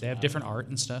really neat. They have different art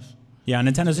and stuff. Yeah, on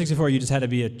Nintendo 64, you just had to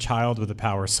be a child with a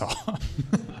power saw.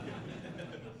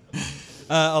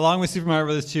 Along with Super Mario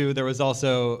Bros. 2, there was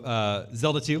also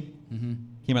Zelda 2.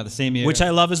 Came out the same year. Which I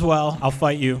love as well. I'll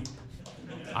fight you.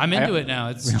 I'm into it now.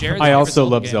 It's Jared's I favorite also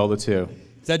love game. Zelda too.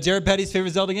 Is that Jared Petty's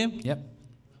favorite Zelda game? Yep.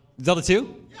 Zelda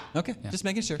 2? Okay, just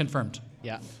making sure. Confirmed.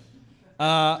 Yeah.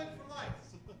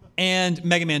 And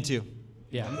Mega Man 2.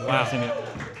 Yeah. Same Wow. year.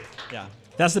 Yeah.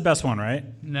 That's the best one, right?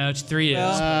 No, it's 3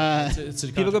 is. It's a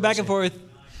People go back and controversy. forth.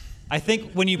 I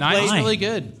think when you Nine's play... really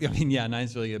good. I mean, yeah,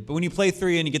 9's really good. But when you play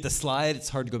 3 and you get the slide, it's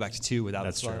hard to go back to 2 without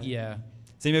That's the slide. true. Yeah.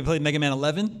 Has anybody played Mega Man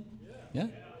 11? Yeah?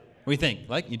 What do you think?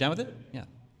 Like, you down with it? Yeah.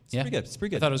 It's Yeah. pretty good. It's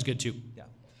pretty I good. thought it was good too. Yeah.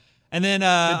 And then...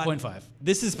 Good 0.5.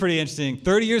 This is pretty interesting.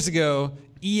 30 years ago,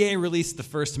 EA released the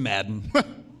first Madden.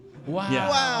 Wow. Yeah.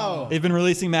 Wow. They've been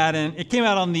releasing Madden. It came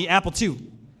out on the Apple II.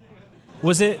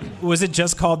 Was it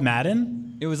just called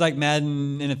Madden? It was like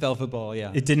Madden NFL football,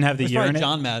 yeah. It didn't have the It was year probably in it?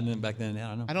 John Madden back then. I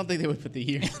don't know. I don't think they would put the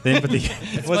year. They didn't put the It's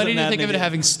Wasn't funny to Madden think of it maybe?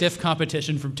 having stiff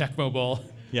competition from Tecmo Bowl.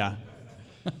 Yeah.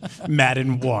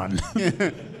 Madden 1.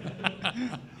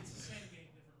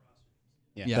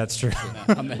 Yeah. That's true.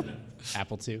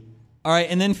 Apple II. All right,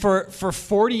 and then for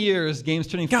 40 years, games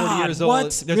turning 40 God, years old.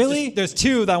 what? There's Really? there's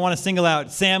two that I want to single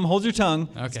out. Sam, hold your tongue.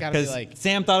 It's Okay. gotta be Because like.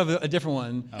 Sam thought of a different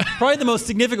one. Probably the most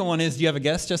significant one is, do you have a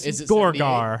guess, Justin? Is it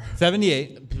Gorgar. 78.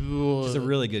 78? It's a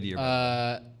really good year.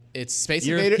 It's Space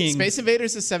Year of Invaders. Kings. Space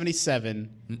Invaders is 77.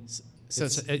 So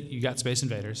You got Space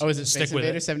Invaders. oh, is it Stick Space with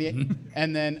Invaders it. 78?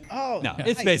 And then No,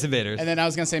 it's Space Invaders. And then I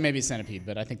was gonna say maybe Centipede,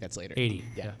 but I think that's later. 80.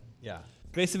 Yeah. Yeah.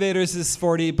 Space Invaders is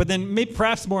 40, but then maybe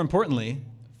perhaps more importantly,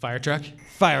 Fire Truck.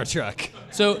 Fire Truck.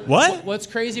 So What? What's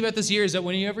crazy about this year is that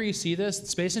whenever you see this,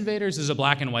 Space Invaders is a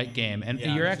black and white game, and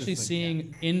Yeah, you're it's actually just like,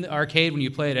 seeing in the arcade when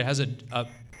you play it, it has a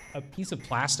piece of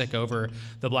plastic over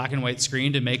the black and white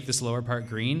screen to make this lower part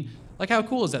green. Like how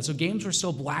cool is that? So games were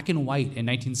still black and white in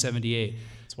 1978.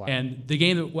 wild. And the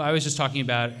game that I was just talking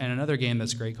about, and another game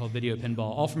that's great called Video Pinball,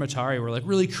 all from Atari, were like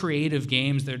really creative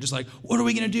games. They're just like, what are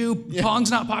we gonna do? Pong's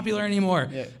not popular anymore,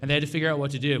 and they had to figure out what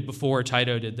to do before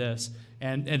Taito did this.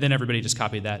 And then everybody just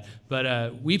copied that.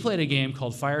 But we played a game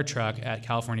called Fire Truck at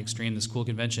California Extreme, this cool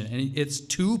convention. And it's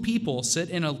two people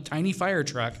sit in a tiny fire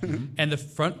truck, and the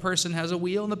front person has a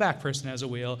wheel and the back person has a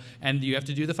wheel. And you have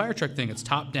to do the fire truck thing. It's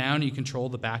top down. You control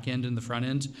the back end and the front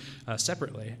end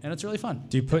separately. And it's really fun.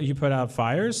 Do you put out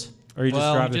fires? Or you just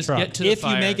Well, drive the Just truck? get to the If you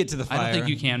fire. make it to the I don't fire. think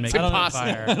you can make It's it to the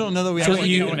impossible. fire. I don't know that we I have don't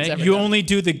think you, no one's ever you done. only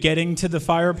do the getting to the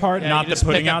fire part, Yeah, not you the just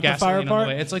putting pick up out the fire gasoline on the part?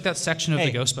 way. It's like that section of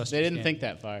Hey, the Ghostbusters They didn't game. think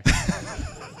that far.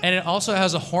 And it also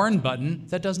has a horn button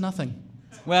that does nothing.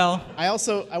 Well, I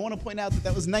want to point out that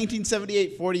was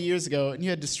 1978, 40 years ago, and you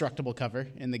had destructible cover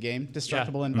in the game,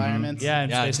 destructible environments. Yeah, and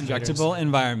yeah, Space Invaders. destructible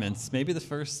environments. Maybe the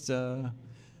first,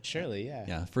 Surely,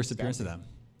 yeah. first appearance of them.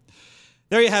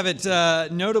 There you have it.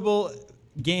 Notable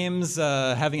games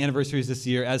having anniversaries this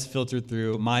year as filtered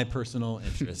through my personal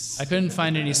interests. I couldn't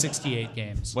find any 68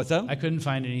 games. What's that? I couldn't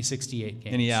find any 68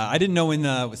 games. And yeah, I didn't know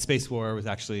when Space War was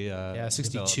actually. Yeah,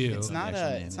 62. developed. It's not Actual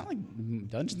name. it's not like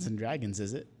Dungeons and Dragons,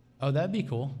 is it? Oh, that'd be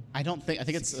cool. I think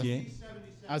it's 68?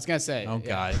 I was gonna say. Oh yeah,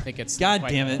 God! I think it's God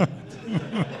quite- damn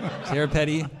it, Sarah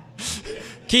Petty.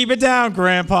 Keep it down,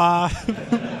 Grandpa.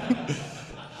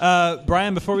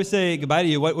 Brian, before we say goodbye to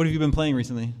you, what have you been playing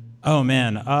recently? Oh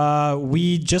man,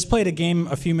 we just played a game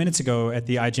a few minutes ago at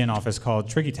the IGN office called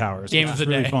Tricky Towers. Game which of is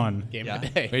the really day. fun. Game Yeah. of the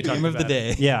day. What are you talking Game of the about?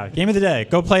 day. Yeah, game of the day.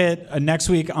 Go play it next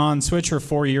week on Switch or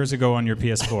 4 years ago on your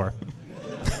PS4.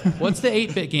 What's the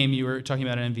 8-bit game you were talking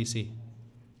about on MVC?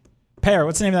 Pear,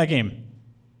 what's the name of that game?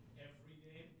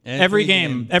 Every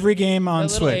game on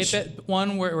The little Switch. 8-bit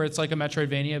one where it's like a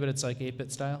Metroidvania, but it's like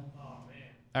 8-bit style?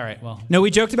 All right, well. No,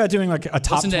 we joked about doing like a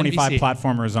top Listen to 25 NBC.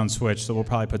 platformers on Switch, so we'll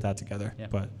probably put that together. Yeah.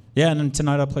 But yeah, and then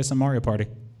tonight I'll play some Mario Party.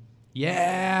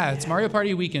 Yeah, it's Mario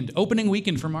Party weekend. Opening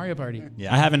weekend for Mario Party.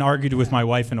 Yeah. I haven't argued with my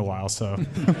wife in a while, so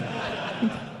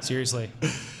Seriously.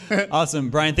 Awesome,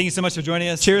 Brian. Thank you so much for joining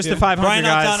us. cheers to 500, Brian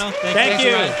guys. Altano, Thank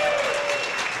you. Brian.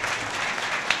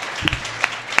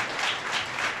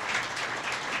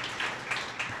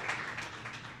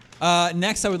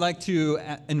 Next, I would like to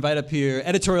invite up here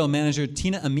editorial manager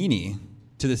Tina Amini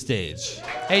to the stage.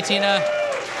 Hey, Tina.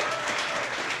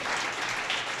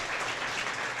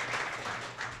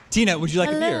 Tina, would you like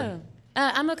a beer? Hello.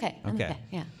 I'm okay. I'm Okay. okay.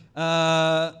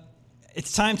 Yeah.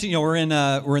 It's time to, we're in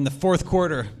the fourth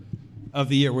quarter of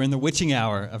the year. We're in the witching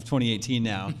hour of 2018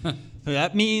 now. So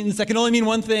that can only mean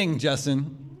one thing,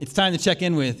 Justin. It's time to check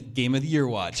in with Game of the Year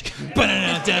Watch.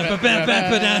 I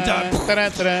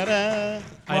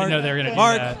didn't know they were going to do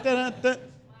Mark. that.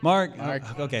 Mark.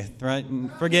 Okay, right.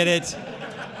 Forget it.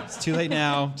 It's too late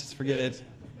now. Just forget it.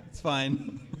 It's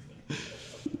fine.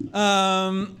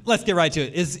 Let's get right to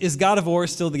it. Is God of War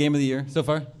still the game of the year so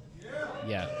far?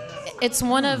 Yeah. It's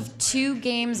one of 2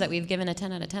 games that we've given a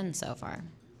 10 out of 10 so far.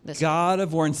 This God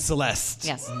of War and Celeste.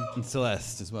 Yes. And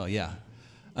Celeste as well, yeah.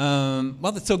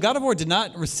 So God of War did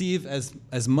not receive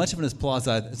as much of an applause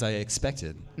as I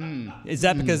expected. Is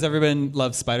that because everyone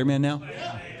loves Spider-Man now?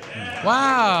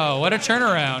 Wow, what a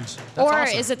turnaround. That's or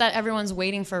awesome. is it that everyone's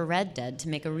waiting for Red Dead to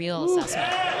make a real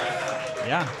assessment?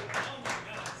 Yeah.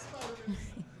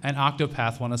 And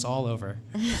Octopath won us all over.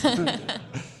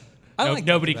 Octopath.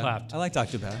 Nobody clapped. I liked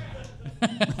Octopath.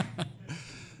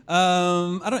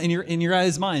 I don't. In your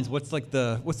guys' minds, what's like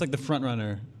the front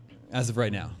runner as of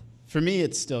right now? For me,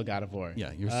 it's still God of War.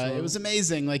 Yeah, you're it was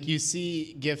amazing. Like, you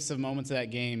see gifs of moments of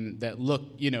that game that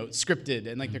look, scripted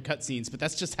and like they're cutscenes, but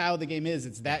that's just how the game is.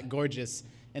 It's that gorgeous,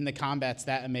 and the combat's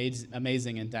that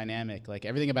amazing and dynamic. Like,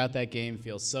 everything about that game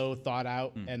feels so thought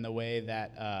out, and the way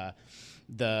that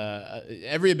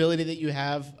every ability that you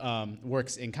have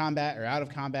works in combat or out of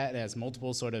combat. It has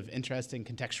multiple sort of interesting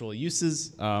contextual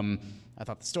uses. I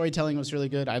thought the storytelling was really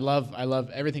good. I love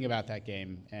everything about that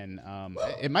game, and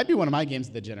it might be one of my games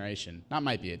of the generation. Not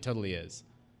might be, it totally is.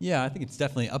 Yeah, I think it's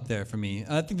definitely up there for me.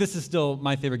 I think this is still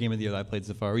my favorite game of the year that I played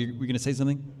so far. Were you going to say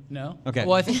something? No. Okay.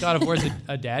 Well, I think God of War is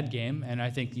a dad game, and I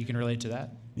think you can relate to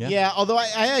that. Yeah. Although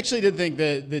I actually did think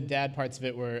the dad parts of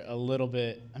it were a little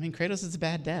bit. I mean, Kratos is a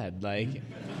bad dad. Like,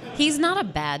 He's not a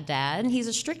bad dad. He's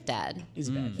a strict dad. he's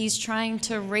bad. He's trying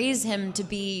to raise him to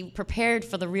be prepared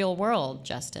for the real world,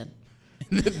 Justin.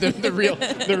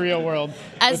 the real world.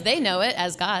 As they know it,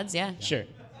 as gods, yeah. Sure.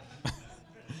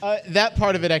 That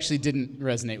part of it actually didn't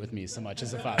resonate with me so much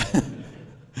as a father.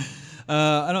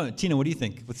 I don't know, Tina. What do you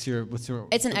think? What's your?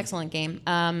 It's an excellent game.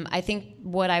 I think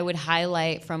what I would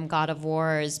highlight from God of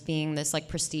War as being this like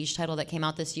prestige title that came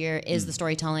out this year is the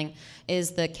storytelling,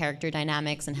 is the character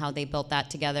dynamics and how they built that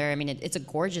together. I mean, it's a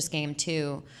gorgeous game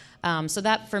too. So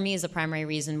that for me is the primary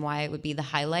reason why it would be the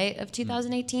highlight of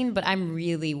 2018. But I'm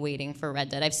really waiting for Red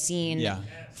Dead. I've seen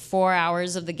 4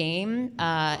 hours of the game,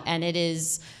 and it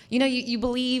is. You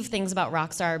believe things about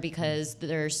Rockstar because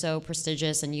they're so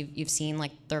prestigious, and you've seen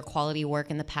like their quality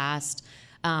work in the past.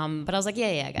 But I was like,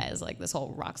 yeah, guys, like this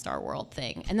whole Rockstar World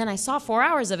thing. And then I saw 4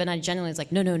 hours of it, and I genuinely was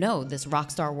like, no, this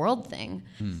Rockstar World thing.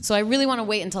 So I really want to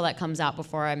wait until that comes out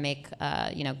before I make,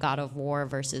 God of War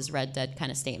versus Red Dead kind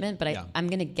of statement. But I'm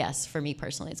going to guess, for me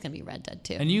personally, it's going to be Red Dead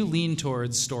 2. And you lean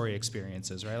towards story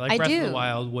experiences, right? Like I Breath do. of the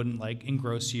Wild wouldn't like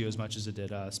engross you as much as it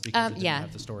did us because it didn't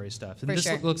have the story stuff. And For this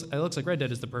sure. looks like Red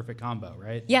Dead is the perfect combo,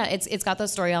 right? Yeah, it's got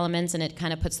those story elements, and it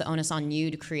kind of puts the onus on you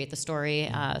to create the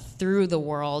story through the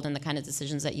world and the kind of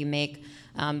decisions that you make.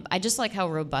 I just like how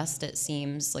robust it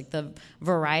seems, like the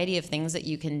variety of things that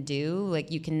you can do.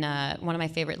 Like you can, one of my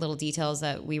favorite little details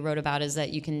that we wrote about is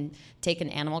that you can take an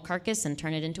animal carcass and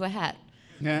turn it into a hat.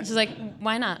 Yeah. Which is like,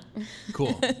 why not?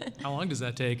 Cool. How long does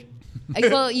that take?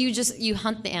 Well, you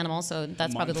hunt the animal, so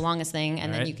that's probably the longest thing,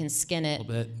 and then Alright. you can skin it. A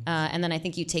little bit. And then I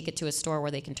think you take it to a store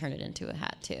where they can turn it into a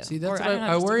hat too. See, that's Or, what don't know,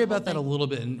 I just worry the about whole that a thing. little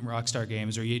bit in Rockstar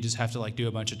games, where you just have to like do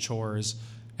a bunch of chores,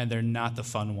 and they're not the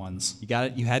fun ones. You got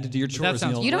it. You had to do your chores. sounds- in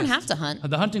the old You don't West. have to hunt.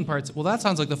 The hunting parts, well, that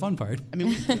sounds like the fun part. I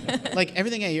mean, like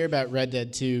everything I hear about Red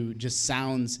Dead 2 just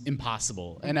sounds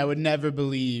impossible, and I would never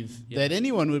believe that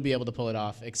anyone would be able to pull it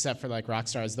off, except for like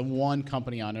Rockstar is the one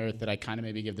company on earth that I kind of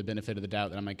maybe give the benefit of the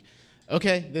doubt. That I'm like,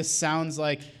 okay, this sounds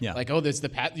like there's the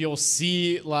path. You'll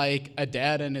see like a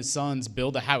dad and his sons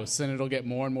build a house, and it'll get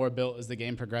more and more built as the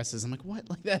game progresses. I'm like, what?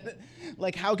 Like that?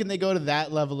 Like how can they go to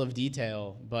that level of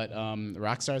detail? But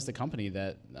Rockstar is the company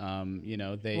that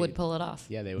they Would pull it off.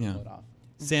 Yeah, they would pull it off.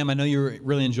 Sam, I know you're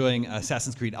really enjoying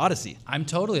Assassin's Creed Odyssey. I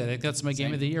think that's my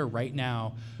game of the year right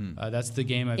now. That's the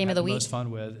game I've Game had of the the week? most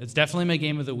fun with. It's definitely my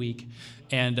game of the week.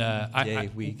 And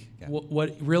week. Yeah.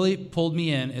 What really pulled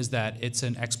me in is that it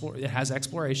has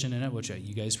exploration in it, which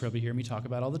you guys probably hear me talk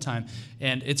about all the time.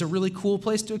 And it's a really cool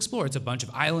place to explore. It's a bunch of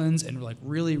islands and like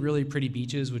really, really pretty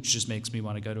beaches, which just makes me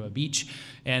want to go to a beach.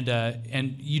 And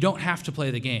you don't have to play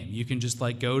the game. You can just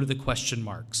like go to the question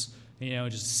marks.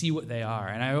 Just see what they are.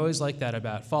 And I always like that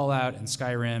about Fallout and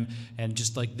Skyrim, and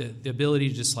just like the ability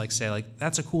to just like say like,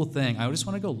 that's a cool thing. I just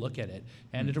want to go look at it.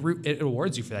 And it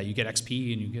rewards you for that. You get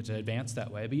XP and you get to advance that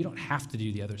way, but you don't have to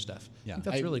do the other stuff. Yeah. I think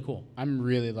that's really cool. I'm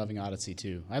really loving Odyssey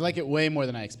too. I like it way more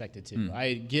than I expected to.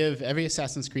 I give every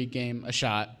Assassin's Creed game a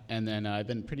shot, and then I've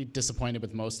been pretty disappointed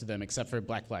with most of them, except for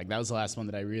Black Flag. That was the last one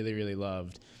that I really, really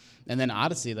loved. And then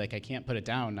Odyssey, like I can't put it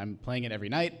down. I'm playing it every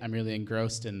night. I'm really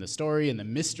engrossed in the story and the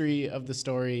mystery of the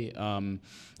story.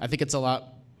 I think it's a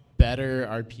lot better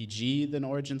RPG than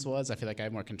Origins was. I feel like I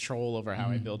have more control over how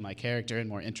I build my character and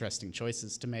more interesting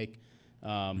choices to make.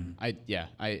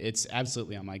 It's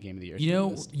absolutely on my game of the year.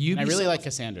 list. And I really like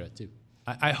Cassandra too.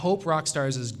 I hope Rockstar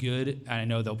is as good, and I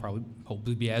know they'll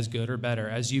hopefully be as good or better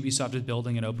as Ubisoft is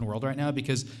building an open world right now,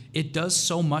 because it does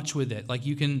so much with it. Like,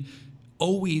 you can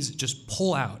always just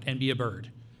pull out and be a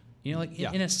bird. You know, like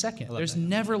in a second. There's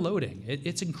never loading.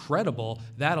 It's incredible,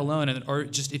 that alone. Or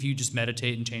just if you just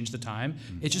meditate and change the time,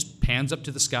 it just pans up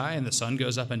to the sky and the sun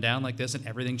goes up and down like this and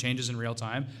everything changes in real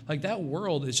time. Like, that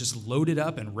world is just loaded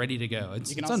up and ready to go.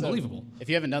 It's unbelievable. If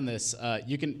you haven't done this,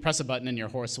 you can press a button and your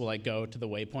horse will like go to the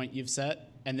waypoint you've set.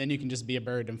 And then you can just be a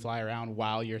bird and fly around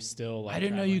while you're still like. I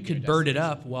didn't know you could bird it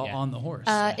up while on the horse.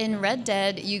 In Red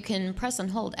Dead, you can press and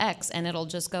hold X, and it'll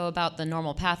just go about the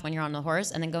normal path when you're on the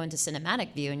horse, and then go into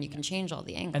cinematic view, and you can change all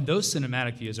the angles. And those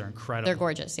cinematic views are incredible. They're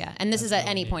gorgeous, yeah. And this is at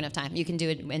any point of time. You can do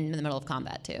it in the middle of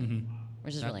combat too,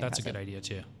 which is really That's impressive. a good idea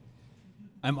too.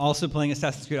 I'm also playing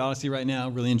Assassin's Creed Odyssey right now,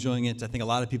 really enjoying it. I think a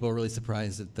lot of people are really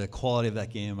surprised at the quality of that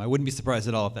game. I wouldn't be surprised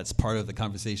at all if that's part of the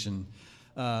conversation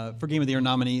for Game of the Year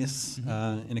nominees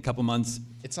in a couple months.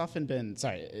 It's often been,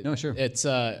 No, sure. It's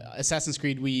Assassin's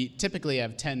Creed. We typically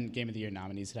have 10 Game of the Year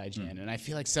nominees at IGN, and I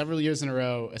feel like several years in a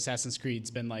row, Assassin's Creed's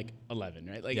been like 11,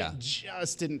 right? Like, it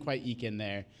just didn't quite eke in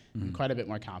there. I'm quite a bit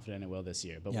more confident it will this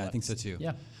year. But Yeah, I think so too.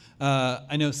 Yeah.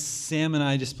 I know Sam and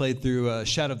I just played through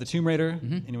Shadow of the Tomb Raider.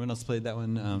 Anyone else played that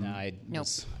one? Nope.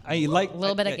 I like A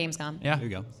little bit at Gamescom. Yeah. There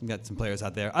you go. We got some players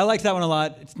out there. I liked that one a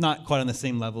lot. It's not quite on the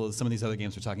same level as some of these other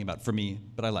games we're talking about for me,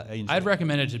 but I enjoyed I'd it.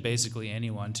 recommend it to basically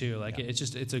anyone too. Like,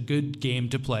 it's a good game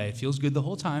to play. It feels good the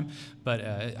whole time, but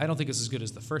I don't think it's as good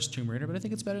as the first Tomb Raider, but I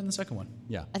think it's better than the second one.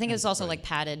 Yeah. I think it was also like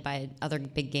padded by other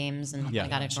big games, and Yeah. I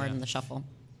got ignored in the shuffle.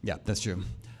 Yeah, that's true.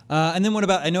 And then what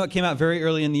about, I know it came out very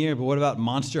early in the year, but what about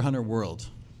Monster Hunter World?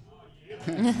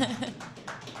 You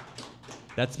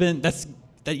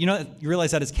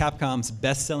realize that is Capcom's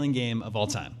best-selling game of all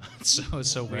time.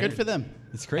 So weird. good for them.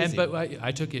 It's crazy. But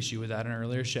I took issue with that in an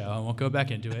earlier show. I won't go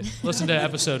back into it. Listen to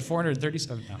episode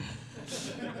 437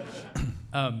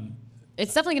 now.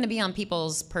 It's definitely going to be on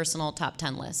people's personal top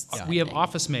 10 lists. We have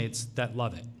office mates that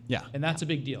love it. Yeah. And that's a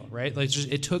big deal, right? Like,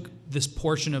 it took this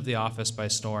portion of The Office by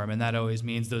storm, and that always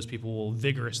means those people will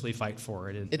vigorously fight for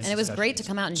it. And it was great to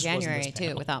come out in Just wasn't January this too,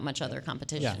 panel. without much other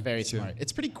competition. Very smart.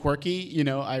 It's pretty quirky. You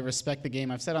know, I respect the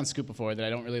game. I've said on Scoop before that I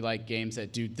don't really like games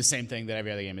that do the same thing that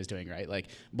every other game is doing, right? Like,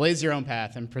 blaze your own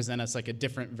path and present us like a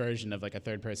different version of like a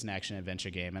third-person action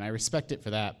adventure game, and I respect it for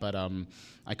that. But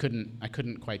I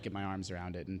couldn't quite get my arms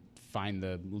around it and find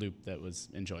the loop that was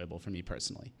enjoyable for me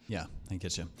personally. Yeah, I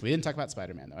get you. We didn't talk about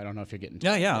Spider-Man though. I don't know if you're getting to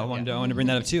Yeah, it. I wanted to bring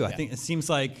that up too. I think it seems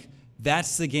like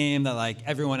that's the game that like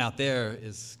everyone out there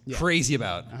is crazy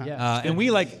about. Yeah, and we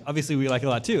obviously we like it a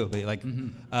lot too, but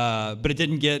but it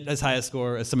didn't get as high a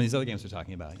score as some of these other games we're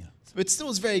talking about. Yeah. It still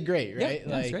was very great, right?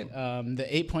 Yeah, it's great. The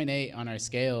 8.8 on our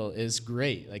scale is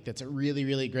great. Like, that's a really,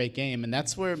 really great game, and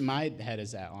that's where my head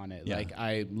is at on it. Yeah. Like,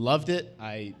 I loved it.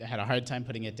 I had a hard time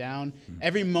putting it down.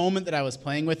 Every moment that I was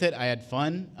playing with it, I had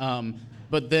fun.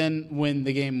 But then when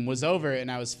the game was over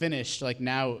and I was finished, like,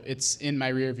 now it's in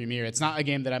my rearview mirror. It's not a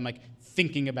game that I'm like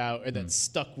thinking about or that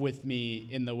stuck with me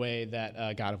in the way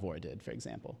that God of War did, for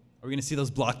example. Are we gonna see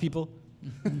those block people?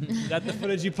 Is that the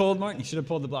footage you pulled, Mark? You should have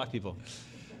pulled the block people.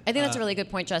 I think that's a really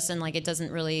good point, Justin. Like, it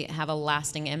doesn't really have a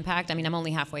lasting impact. I mean, I'm only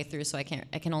halfway through, so I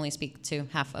can only speak to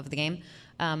half of the game.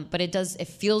 But it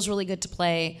feels really good to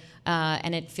play,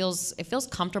 and it feels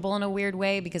comfortable in a weird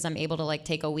way because I'm able to like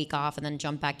take a week off and then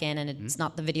jump back in, and it's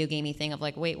not the video gamey thing of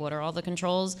like, wait, what are all the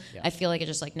controls? Yeah. I feel like it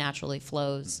just like naturally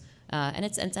flows, and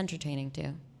it's entertaining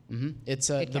too. It's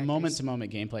the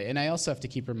moment-to-moment gameplay, and I also have to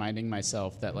keep reminding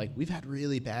myself that like we've had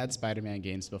really bad Spider-Man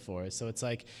games before, so it's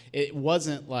like it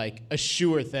wasn't like a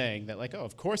sure thing that like, oh,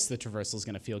 of course the traversal is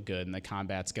going to feel good and the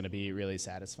combat's going to be really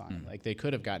satisfying. Like, they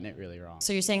could have gotten it really wrong.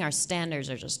 So you're saying our standards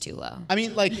are just too low? I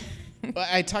mean, like,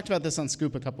 I talked about this on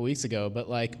Scoop a couple weeks ago, but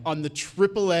like on the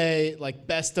AAA like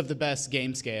best of the best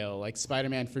game scale, like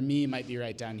Spider-Man for me might be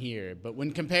right down here, but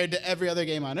when compared to every other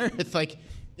game on Earth, like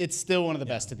it's still one of the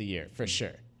best of the year for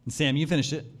sure. And Sam, you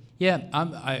finished it. Yeah,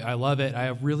 I love it. I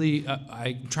really,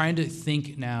 I'm trying to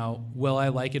think now, will I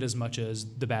like it as much as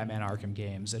the Batman Arkham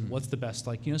games? And what's the best,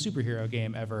 superhero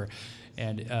game ever?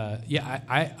 And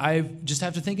I just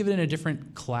have to think of it in a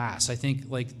different class. I think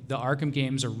like the Arkham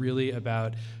games are really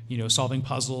about, solving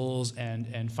puzzles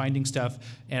and finding stuff.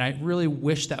 And I really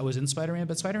wish that was in Spider-Man,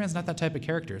 but Spider-Man's not that type of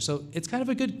character. So it's kind of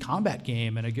a good combat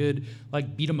game and a good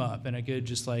like beat 'em up and a good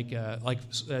just like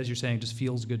as you're saying, just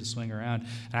feels good to swing around.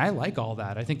 And I like all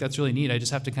that. I think that's really neat. I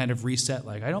just have to kind of reset.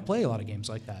 Like, I don't play a lot of games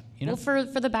like that. Well, for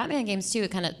the Batman games too,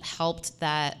 it kind of helped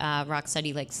that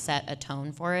Rocksteady like set a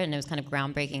tone for it, and it was kind of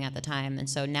groundbreaking at the time. And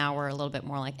so now we're a little bit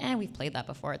more like, we've played that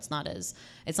before. It's not as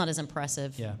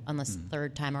impressive on this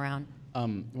third time around.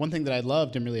 one thing that I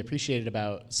loved and really appreciated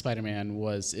about Spider-Man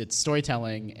was its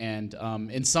storytelling, and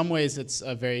in some ways it's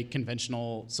a very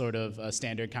conventional sort of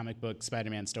standard comic book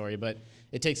Spider-Man story, but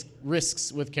it takes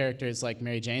risks with characters like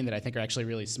Mary Jane that I think are actually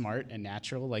really smart and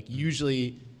natural. Like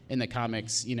usually in the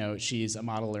comics, she's a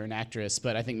model or an actress,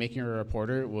 but I think making her a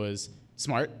reporter was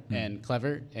smart and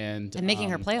clever, and making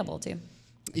her playable too.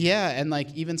 Yeah, and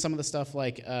like even some of the stuff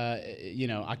like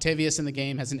Octavius in the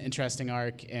game has an interesting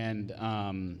arc, and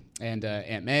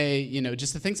Aunt May,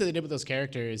 just the things that they did with those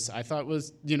characters, I thought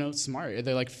was smart.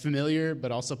 They're like familiar,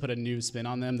 but also put a new spin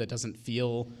on them that doesn't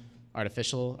feel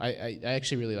artificial. I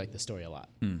actually really like the story a lot.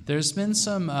 There's been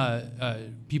some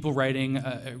people writing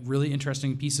really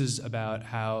interesting pieces about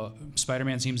how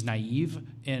Spider-Man seems naive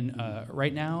in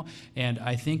right now, and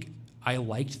I think I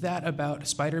liked that about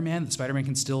Spider-Man, that Spider-Man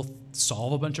can still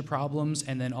solve a bunch of problems,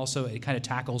 and then also it kind of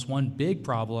tackles one big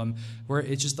problem where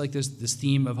it's just like there's this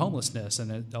theme of homelessness,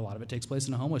 and a lot of it takes place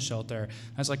in a homeless shelter.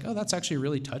 I was like, oh, that's actually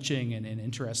really touching and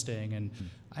interesting, and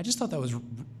I just thought that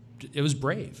it was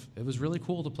brave. It was really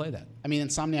cool to play that. I mean,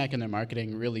 Insomniac and their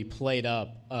marketing really played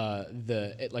up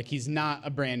he's not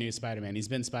a brand new Spider-Man. He's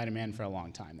been Spider-Man for a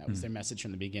long time. That was their message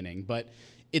from the beginning. But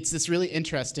it's this really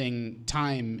interesting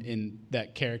time in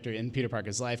that character in Peter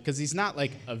Parker's life because he's not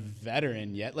like a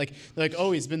veteran yet. Like they're like,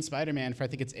 oh, he's been Spider-Man for I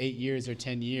think it's 8 years or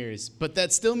 10 years, but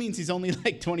that still means he's only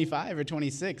like 25 or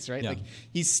 26, right? Yeah. Like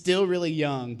he's still really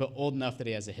young, but old enough that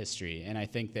he has a history. And I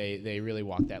think they really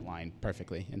walked that line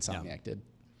perfectly. Insomniac did.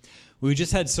 We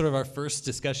just had sort of our first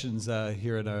discussions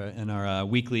here in our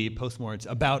weekly postmorts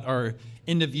about our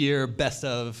end-of-year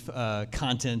best-of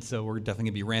content, so we're definitely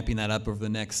going to be ramping that up over the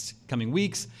next coming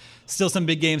weeks. Still some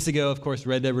big games to go. Of course,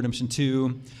 Red Dead Redemption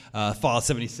 2, Fallout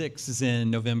 76 is in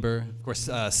November. Of course,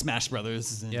 Smash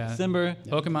Brothers is in December.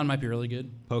 Pokemon might be really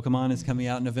good. Pokemon is coming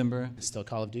out in November. Still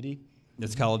Call of Duty.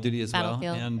 There's Call of Duty as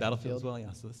Battlefield. well, and Battlefield as well,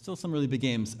 yeah. So there's still some really big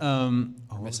games. We're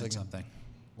missing something.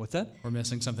 What's that? We're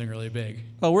missing something really big.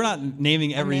 Well, we're not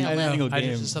naming every single game.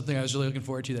 This is something I was really looking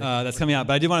forward to. That's coming out.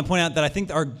 But I did want to point out that I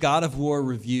think our God of War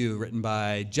review, written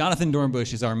by Jonathan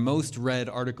Dornbush, is our most read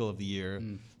article of the year.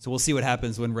 So we'll see what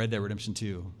happens when Red Dead Redemption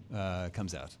 2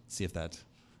 comes out. See if that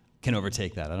can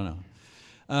overtake that. I don't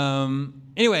know.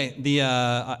 Anyway,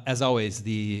 as always,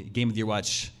 the Game of the Year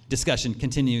Watch discussion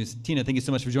continues. Tina, thank you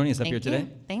so much for joining us up here today.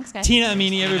 Thanks, guys. Tina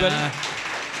Amini, everybody.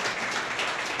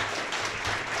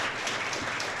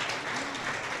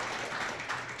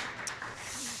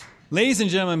 Ladies and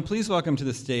gentlemen, please welcome to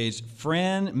the stage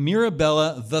Fran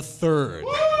Mirabella III.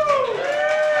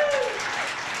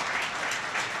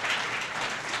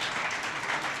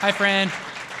 Hi, Fran.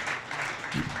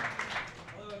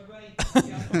 Hello,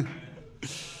 everybody.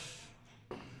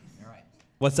 All right.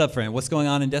 What's up, Fran? What's going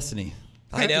on in Destiny?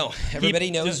 I know. Everybody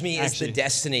knows me as the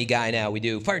Destiny guy now. We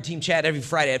do Fire Team Chat every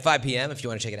Friday at 5 p.m. if you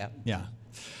want to check it out.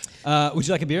 Yeah. Would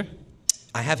you like a beer?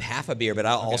 I have half a beer, but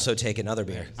I'll also take another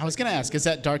beer. I was going to ask, is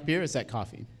that dark beer or is that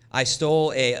coffee? I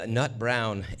stole a nut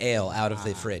brown ale out of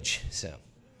the fridge. So,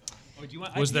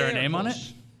 Was there a name on it?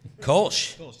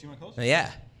 Kolsch. Kolsch. Do you want Kolsch?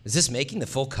 Yeah. Is this making the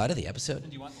full cut of the episode?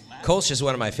 Kolsch is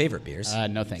one of my favorite beers.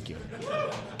 No, thank you.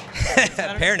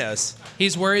 Pernos.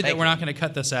 He's worried Thank that we're you. not going to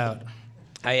cut this out.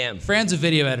 I am. Fran's a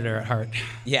video editor at heart.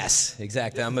 Yes,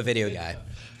 exactly. I'm a video guy.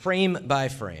 Frame by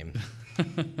frame.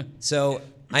 So,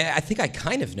 I think I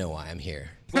kind of know why I'm here.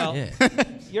 Well, Yeah.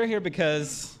 you're here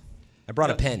because I brought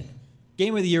a pen.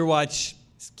 Game of the Year Watch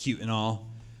is cute and all,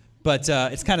 but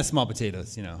it's kind of small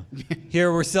potatoes, you know.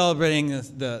 Here we're celebrating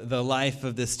the life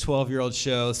of this 12-year-old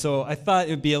show, so I thought it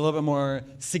would be a little bit more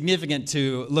significant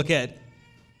to look at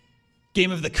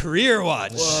Game of the Career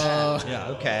Watch. Whoa. Yeah.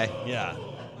 Okay. Yeah.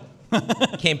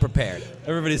 Came prepared.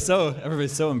 Everybody's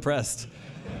so impressed.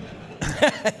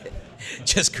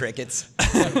 Just crickets.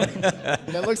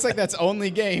 That looks like that's only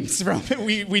games from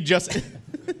we just.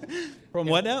 From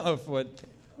what now? Oh, what?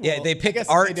 Yeah, they I picked guess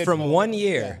they art did from both. 1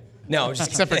 year. No,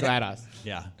 just Except for GLaDOS.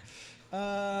 Yeah.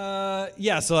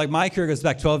 Yeah, so like my career goes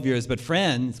back 12 years, but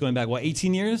Fran is going back, what,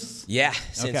 18 years? Yeah,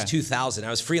 since Okay. 2000. I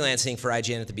was freelancing for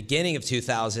IGN at the beginning of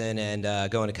 2000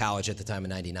 and going to college at the time of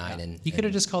 99. And You could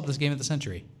have just called this Game of the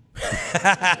Century.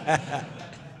 I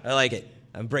like it.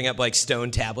 I bring up like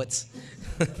stone tablets.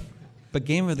 But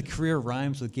Game of the Career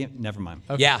rhymes with game. Never mind.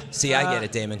 Yeah, see, I get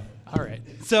it, Damon. All right.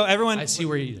 So everyone, I see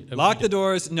where you lock the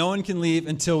doors. No one can leave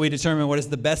until we determine what is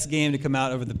the best game to come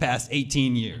out over the past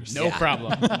 18 years. No Yeah.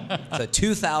 problem. So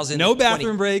 2000. No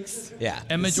bathroom breaks. Yeah,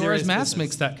 And Majora's Serious Mask business.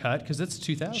 makes that cut because it's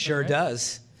 2000. sure right?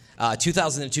 does.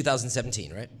 2000 and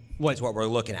 2017, right? What? That's what we're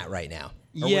looking at right now.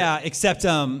 Yeah, except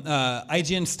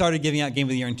IGN started giving out Game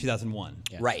of the Year in 2001.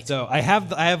 Right. So I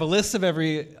have a list of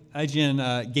every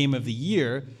IGN Game of the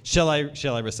Year. Shall I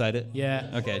recite it? Yeah.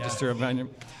 Okay, just to remind you.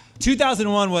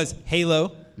 2001 was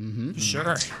Halo.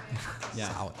 Sure. Yeah.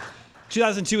 Solid.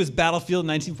 2002 was Battlefield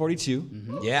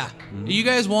 1942. Yeah. You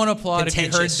guys won't applaud if you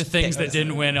heard Contentious the things pick. that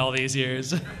didn't win all these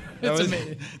years. That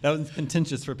was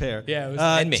contentious for Pear. Yeah, it was-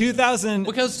 And me. 2000.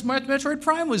 because Metroid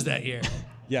Prime was that year.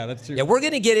 Yeah, that's true. Yeah, we're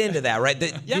going to get into that, right?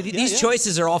 These yeah.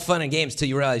 choices are all fun and games till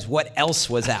you realize what else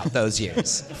was out those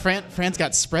years. Fran's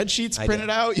got spreadsheets I printed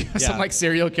do. out. You have some Yeah. like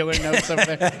serial killer notes over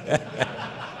there.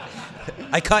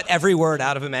 I cut every word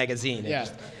out of a magazine. Yeah.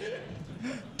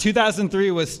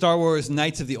 2003 was Star Wars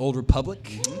Knights of the Old Republic.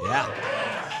 Yeah.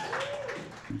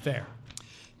 Fair.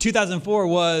 2004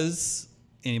 was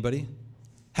anybody?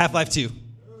 Half-Life 2.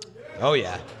 Oh,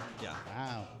 yeah. Yeah.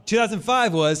 Wow.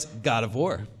 2005 was God of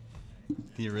War,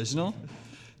 the original.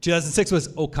 2006 was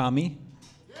Okami.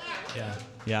 Yeah.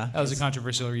 Yeah. That was a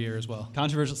controversial year as well.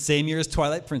 Controversial. Same year as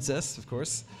Twilight Princess, of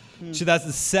course.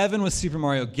 2007 was Super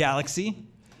Mario Galaxy.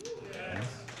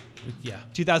 Yeah.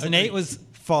 2008 was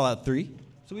Fallout 3.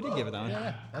 So we did give it that one.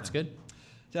 Yeah, that's good.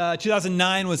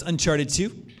 2009 was Uncharted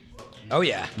 2. Oh,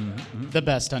 yeah. The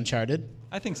best Uncharted.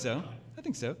 I think so.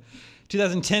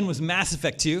 2010 was Mass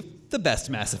Effect 2, the best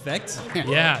Mass Effect.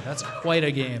 Yeah, that's quite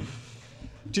a game.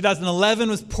 2011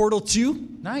 was Portal 2.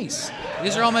 Nice.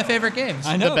 These are all my favorite games.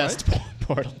 I know, The best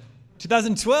Portal.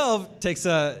 2012 takes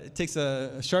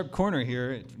a sharp corner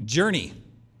here. Journey,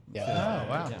 Yeah. Oh,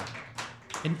 wow.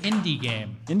 An indie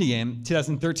game. indie game.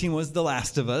 2013 was The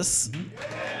Last of Us.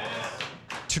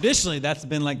 Traditionally, that's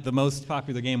been like the most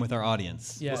popular game with our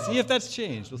audience. Yeah. We'll see if that's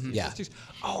changed. We'll see if Yeah. that's changed.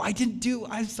 Oh,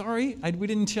 I'm sorry. We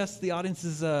didn't test the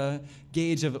audience's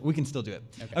gauge of. We can still do it.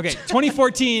 Okay.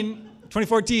 2014,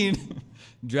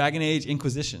 Dragon Age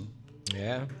Inquisition.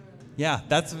 Yeah. Yeah,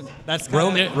 that's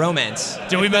kinda, Romance.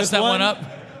 Did we mess there's that one one- up?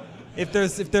 If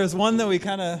there's one that we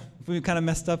kind of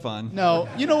messed up on. No,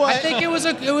 you know what? I think it was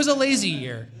a lazy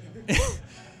year.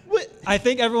 I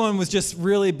think everyone was just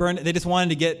really burned. They just wanted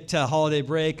to get to holiday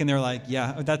break, and they're like,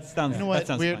 "Yeah, that sounds. You know That what?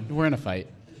 sounds We're, fun." we're in a fight.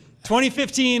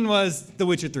 2015 was The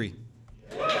Witcher 3.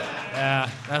 Yeah,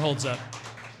 that holds up.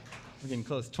 We're getting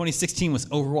close. 2016 was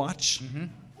Overwatch.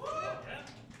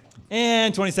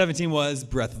 And 2017 was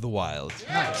Breath of the Wild.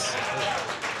 Nice.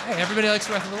 Hey, everybody likes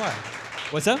Breath of the Wild.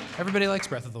 What's up? Everybody likes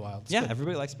Breath of the Wild. It's Yeah, good.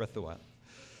 everybody likes Breath of the Wild.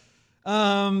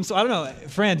 So I don't know,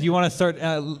 Fran. Do you want to start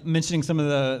mentioning some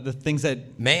of the things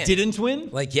that didn't win?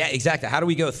 Like, yeah, exactly. How do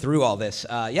we go through all this?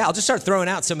 Yeah, I'll just start throwing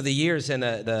out some of the years and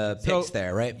the picks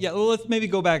there, right? Yeah, well, let's maybe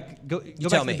go back. Go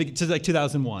tell back me. to like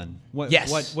 2001.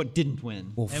 Yes. What didn't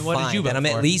win? Well, And what did fine. you vote Then I'm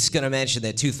for? at least going to mention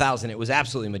that 2000. It was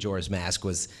absolutely Majora's Mask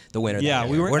was the winner. Yeah, that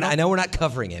we year. were- I know we're not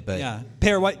covering it, but Yeah,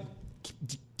 Pear. What?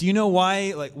 Do you know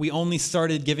why? Like, we only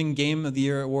started giving Game of the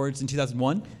Year awards in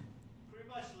 2001.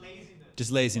 Just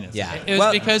laziness. yeah. It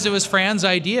was because it was Fran's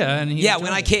idea, and he Yeah, enjoyed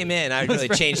when I it. came in, I really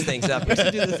changed things up. We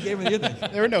should do this Game of the Year thing.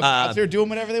 There were no cops. They were doing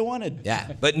whatever they wanted.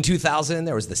 Yeah, but in 2000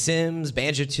 there was The Sims,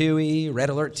 Banjo-Tooie, Red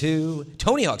Alert 2,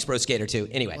 Tony Hawk's Pro Skater 2.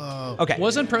 Anyway, okay.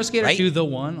 Wasn't Pro Skater Right? 2 the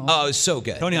one? Oh, it was so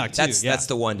good. Tony Hawk 2, That's yeah. that's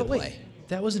the one to Wait, play.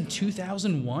 that was in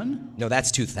 2001? No, that's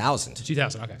 2000.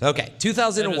 2000, okay. Okay, That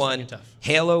 2001, does make it tough.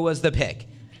 Halo was the pick.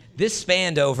 This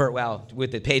spanned over, well,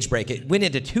 with the page break, it went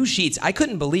into 2 sheets. I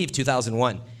couldn't believe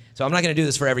 2001. So I'm not going to do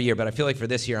this for every year, but I feel like for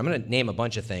this year, I'm going to name a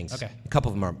bunch of things. Okay. A couple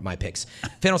of them are my picks.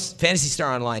 Phantasy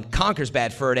Star Online, Conker's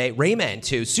Bad Fur Day, Rayman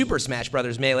 2, Super Smash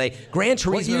Bros. Melee, Gran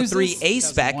What year Turismo is 3, this?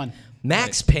 A-Spec, 2001.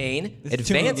 Max Payne, This is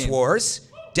 2 Advance games. Wars,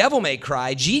 Devil May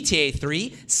Cry, GTA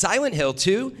 3, Silent Hill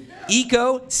 2,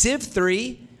 Eco, Civ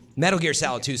 3, Metal Gear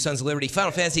Solid 2, Sons of Liberty,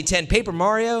 Final Fantasy 10, Paper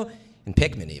Mario, and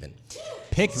Pikmin even.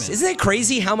 Pikmin. Isn't that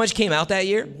crazy how much came out that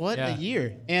year? What Yeah. a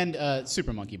year. And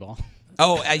Super Monkey Ball.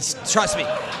 Oh, trust me,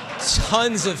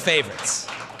 tons of favorites.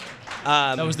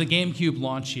 That was the GameCube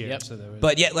launch year. Yep. So there was,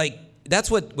 But yet, like, that's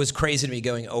what was crazy to me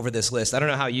going over this list. I don't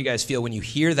know how you guys feel when you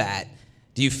hear that.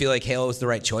 Do you feel like Halo was the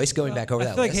right choice going back over I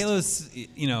that feel list? like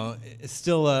Halo's, is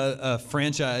still a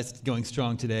franchise going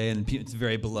strong today, and it's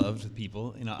very beloved with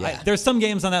people. Yeah. There's some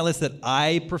games on that list that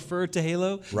I prefer to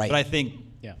Halo, Right. but I think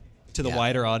Yeah. to the Yeah.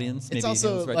 wider audience, maybe It's also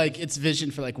Halo's right. like its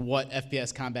vision for like what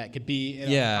FPS combat could be in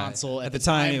Yeah. a console. At the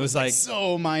time, it was like-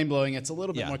 so mind blowing. It's a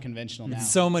little bit Yeah. more conventional now.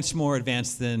 so much more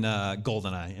advanced than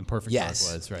GoldenEye and Perfect Yes.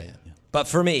 Dark was, right? Yeah. But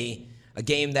for me, a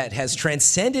game that has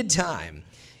transcended time,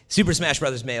 Super Smash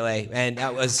Bros. Melee, and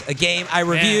that was a game I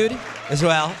reviewed as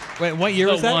well. Wait, what year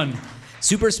the was that? one.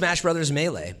 Super Smash Bros.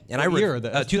 Melee, and What year?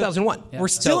 That's 2001. We're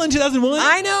still in 2001?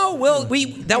 I know. Well,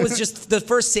 that was just the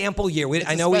first sample year.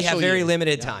 I a know we have special very year.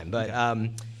 limited time, but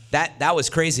that was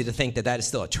crazy to think that is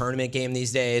still a tournament game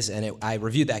these days. And I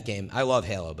reviewed that game. I love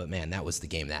Halo, but man, that was the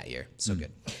game that year. So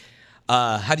good.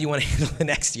 How do you want to handle the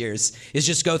next year's? Is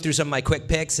just go through some of my quick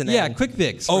picks and then quick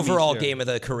picks. from overall each year. game of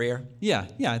the career. Yeah,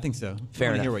 I think so. Fair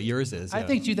I want to enough. hear what yours is. I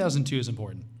think 2002 is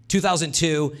important.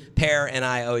 2002, Pear and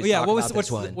I always talk about this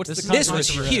one. what's the This was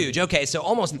controversy? huge. Okay, so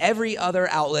almost every other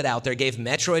outlet out there gave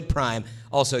Metroid Prime,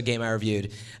 also a game I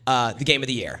reviewed, the game of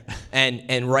the year,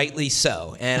 and rightly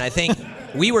so. And I think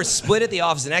we were split at the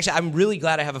office. And actually, I'm really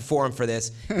glad I have a forum for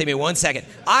this. Give me 1 second.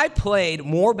 I played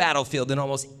more Battlefield than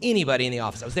almost anybody in the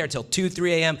office. I was there till 2,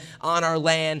 3 a.m. on our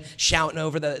LAN, shouting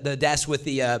over the desk with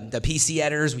the PC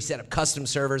editors. We set up custom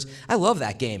servers. I love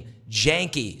that game.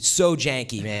 Janky, so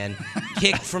janky, man.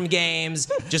 Kicked from games,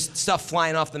 just stuff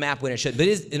flying off the map when it should. But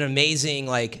it is an amazing,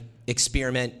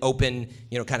 experiment, open,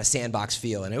 kind of sandbox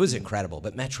feel, and it was incredible.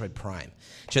 But Metroid Prime,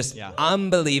 just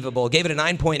unbelievable. Gave it a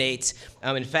 9.8.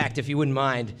 In fact, if you wouldn't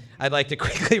mind, I'd like to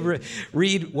quickly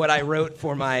read what I wrote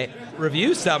for my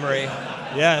review summary.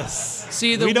 Yes.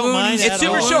 See, the We don't mind wounds, at It's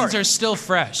super the short. wounds are still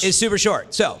fresh. It's super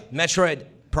short. So, Metroid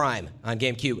Prime on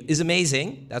GameCube is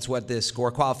amazing. That's what the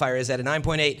score qualifier is at a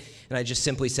 9.8. And I just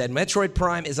simply said, Metroid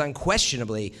Prime is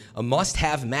unquestionably a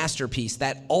must-have masterpiece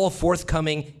that all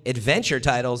forthcoming adventure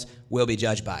titles will be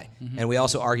judged by. And we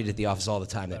also argued at the office all the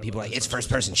time that people are like, it's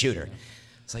first-person shooter.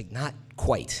 It's like, not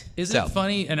quite. Isn't it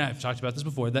funny, and I've talked about this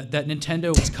before, that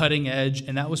Nintendo was cutting edge,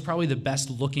 and that was probably the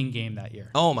best-looking game that year.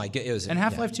 Oh, my God. It was, And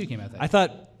Half-Life 2 came out that year. I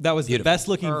thought that was Beautiful. the best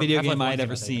looking Or video Half-Life game 1 I had came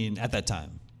ever out that seen at that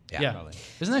time. Yeah. Yeah.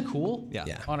 Isn't that cool?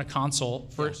 Yeah. On a console.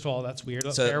 First of all, that's weird.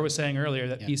 So- Bear was saying earlier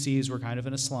that PCs were kind of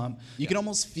in a slump. You can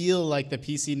almost feel like the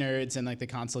PC nerds and like the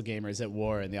console gamers at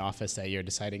war in the office that year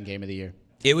deciding game of the year.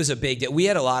 It was a big deal. We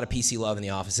had a lot of PC love in the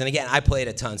office. And again, I played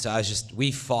a ton, so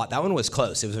we fought. That one was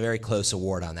close. It was a very close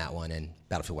award on that one, and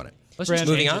Battlefield won it. Let's just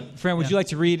Moving change on. it. Fran, would you like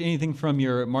to read anything from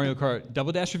your Mario Kart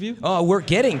Double Dash review? Oh, we're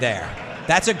getting there.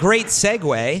 That's a great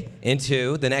segue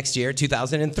into the next year,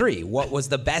 2003. What was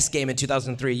the best game in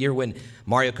 2003? A year when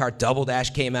Mario Kart Double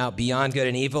Dash came out, Beyond Good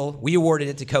and Evil. We awarded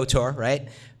it to KOTOR, right?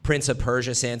 Prince of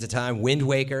Persia, Sands of Time, Wind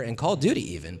Waker, and Call of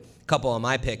Duty even. A couple of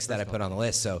my picks that I put on the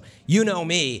list. So you know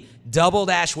me, Double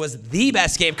Dash was the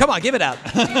best game. Come on, give it up.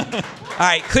 All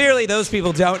right, clearly those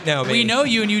people don't know me. We know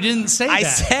you, and you didn't say I that.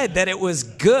 said that it was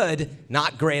good,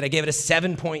 not great. I gave it a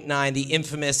 7.9, the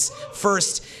infamous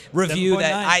first review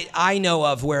that 7.9. I know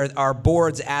of where our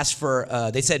boards asked for,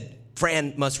 they said,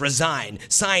 Fran must resign.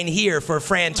 Sign here for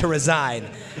Fran to resign.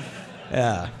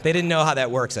 Yeah, they didn't know how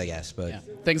that works, I guess. But Yeah.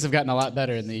 Things have gotten a lot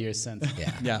better in the years since.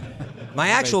 yeah. Yeah. My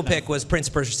actual pick was Prince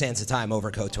of Persia Sands of Time over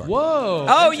KOTOR. Whoa.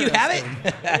 Oh, you have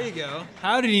it? There you go.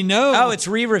 How did he know? Oh, it's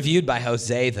re-reviewed by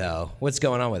Jose, though. What's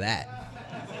going on with that?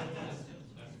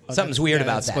 Something's weird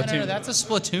about that. No, that's a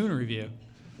Splatoon review.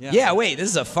 Yeah, wait, this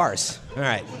is a farce. All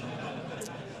right.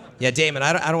 Yeah, Damon,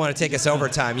 I don't want to take us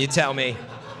overtime. You tell me.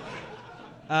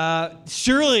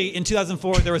 Surely in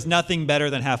 2004 there was nothing better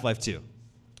than Half-Life 2.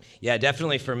 Yeah,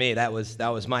 definitely for me, that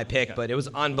was my pick. But it was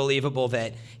unbelievable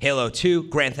that Halo 2,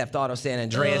 Grand Theft Auto San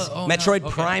Andreas, Oh, no. Metroid Okay,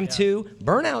 Prime yeah. 2,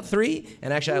 Burnout 3,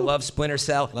 and actually I love Splinter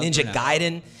Cell, Ninja Burnout.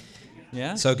 Gaiden.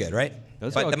 Yeah. So good, right?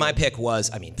 Those But are all my good. pick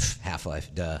was, Half-Life,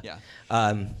 duh.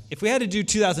 Yeah. If we had to do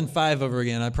 2005 over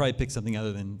again, I'd probably pick something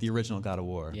other than the original God of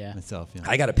War myself. Yeah.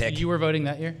 I got a pick. You were voting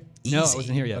that year? No, I Easy.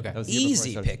 wasn't here yet. Okay. That was the year before I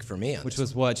Easy started. pick for me. Which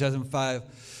was what, 2005?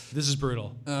 This is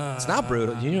brutal. It's not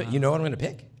brutal. You know what I'm going to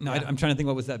pick? No, I'm trying to think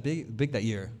what was that big that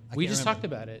year. We just talked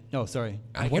about it. No, sorry.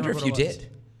 I wonder if remember you what it was. did.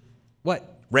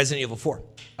 What? Resident Evil 4.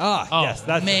 Ah, Oh, yes.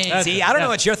 That's, man. that's See, I don't know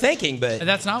what you're thinking, but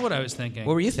That's not what I was thinking.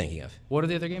 what were you thinking of? What are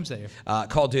the other games that year?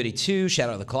 Call of Duty 2,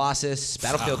 Shadow of the Colossus,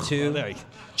 Battlefield 2, there you go.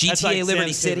 GTA That's like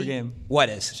Liberty Sam's favorite City. game. What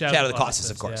is? Shadow of the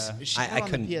Colossus, of course. yeah. Shadow I on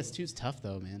couldn't. the PS2 is tough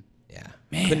though, man. Yeah,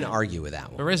 couldn't argue with that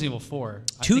But one. Resident Evil 4.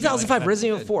 2005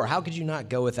 Resident Evil 4. How could you not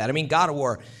go with that? I mean, God of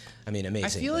War. Amazing. I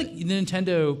feel like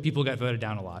Nintendo people got voted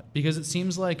down a lot because it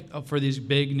seems like for these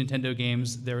big Nintendo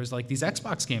games, there was like these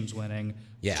Xbox games winning.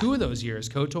 Yeah. 2 of those years,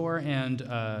 KOTOR and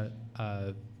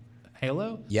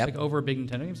Halo. Yep. Like over big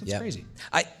Nintendo games. That's Yep. crazy.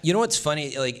 You know what's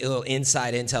funny? Like a little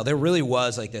inside intel. There really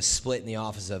was like this split in the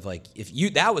office of like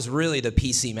that was really the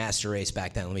PC master race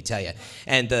back then. Let me tell you,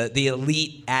 and the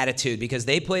elite attitude because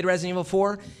they played Resident Evil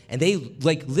 4 and they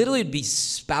like literally would be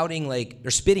spouting like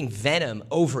they're spitting venom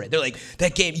over it. They're like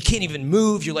that game you can't even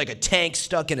move. You're like a tank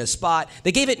stuck in a spot.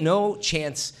 They gave it no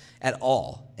chance at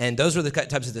all. And those were the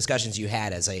types of discussions you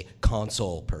had as a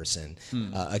console person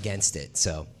against it.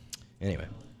 So anyway.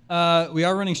 We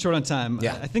are running short on time.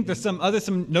 Yeah. I think there's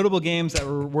some notable games that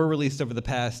were released over the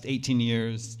past 18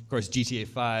 years. Of course, GTA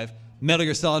 5, Metal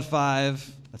Gear Solid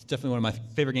 5. That's definitely one of my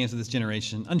favorite games of this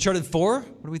generation. Uncharted 4.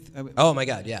 What do we? Oh my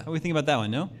God, yeah. What do we think about that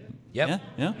one? No. Yep.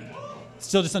 Yeah.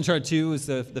 Still just Uncharted 2 is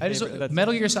the favorite. That's-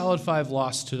 Metal Gear Solid 5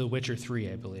 lost to The Witcher 3,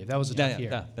 I believe. That was a tough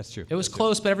year. Yeah, that's true. It was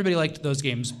close, but everybody liked those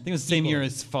games. I think it was the same year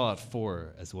as Fallout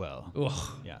 4 as well. Ugh.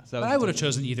 Yeah, so that But was I would have tough.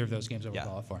 chosen either of those games over Yeah.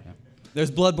 Fallout 4. Yeah.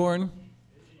 There's Bloodborne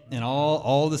and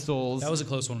all the Souls. That was a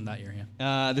close one that year,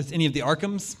 yeah. There's any of the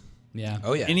Arkhams. Yeah.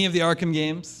 Oh, yeah. Any of the Arkham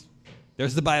games.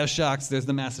 There's the BioShocks. There's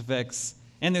the Mass Effects.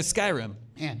 And there's Skyrim.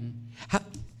 Man. How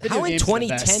Video in games are the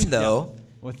 2010, best. though,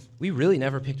 With we really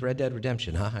never picked Red Dead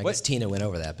Redemption, huh? I What? guess Tina went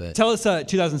over that, but... Tell us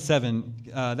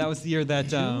 2007. That was the year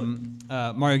that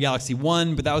Mario Galaxy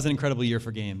won, but that was an incredible year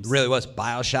for games. really was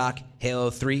BioShock, Halo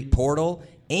 3, Portal,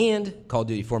 and Call of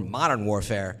Duty 4 Modern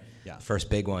Warfare. Yeah. First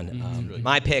big one.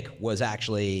 My pick was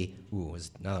actually,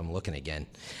 now I'm looking again.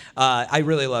 I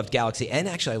really loved Galaxy, and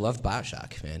actually I loved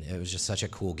BioShock, man. It was just such a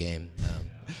cool game.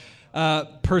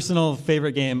 Personal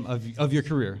favorite game of your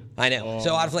career? I know.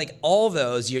 So out of like all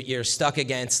those, you're stuck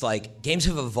against like games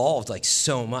have evolved like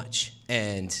so much,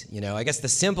 and I guess the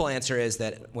simple answer is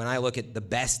that when I look at the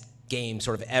best game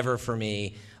sort of ever for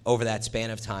me over that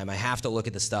span of time, I have to look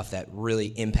at the stuff that really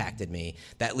impacted me,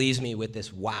 that leaves me with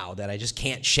this wow that I just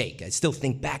can't shake. I still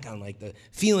think back on like the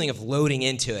feeling of loading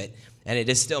into it, and it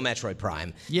is still Metroid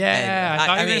Prime. Yeah, And I thought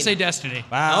you were going mean, to say Destiny.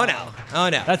 Oh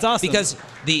no. That's awesome. Because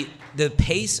the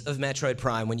pace of Metroid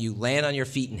Prime, when you land on your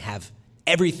feet and have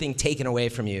everything taken away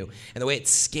from you, and the way it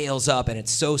scales up, and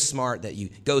it's so smart that you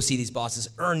go see these bosses,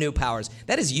 earn new powers,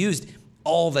 that is used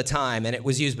all the time, and it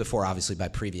was used before, obviously, by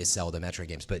previous Zelda Metroid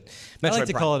games. But Metroid I like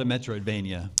to Prime, call it a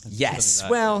Metroidvania. yes,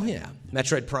 well, yeah,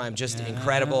 Metroid Prime, just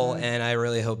incredible, and I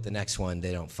really hope the next one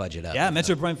they don't fudge it up. Yeah,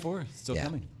 Metroid Prime 4 is still Yeah.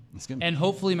 coming. That's good. And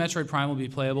hopefully Metroid Prime will be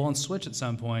playable on Switch at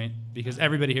some point, because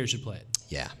everybody here should play it.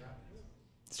 Yeah.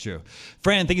 It's true.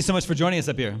 Fran, thank you so much for joining us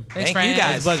up here. Thanks, Thank Fran. you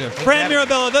guys. It's a pleasure. Thanks Fran for having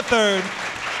me. Mirabella III.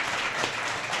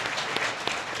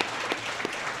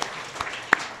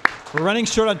 We're running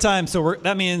short on time, so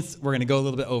that means we're going to go a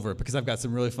little bit over because I've got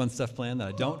some really fun stuff planned that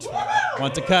I don't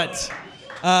want to cut.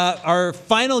 Our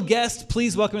final guest,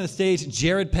 please welcome to the stage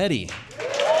Jared Petty.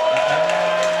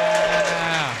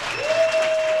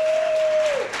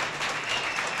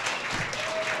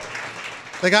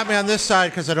 They got me on this side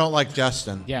because I don't like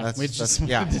Justin. Yeah, we just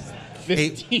yeah.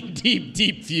 this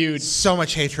deep feud. So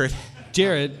much hatred.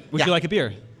 Jared, would Yeah. you like a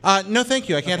beer? No, thank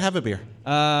you. I can't have a beer.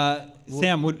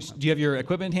 Sam, do you have your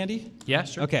equipment handy? Yeah,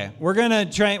 sure. Okay,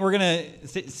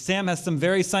 Sam has some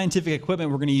very scientific equipment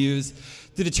we're gonna use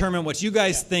to determine what you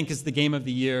guys think is the game of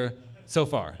the year so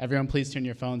far. Everyone, please turn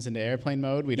your phones into airplane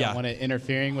mode. We don't Yeah. want it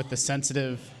interfering with the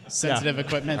sensitive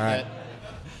equipment. All right.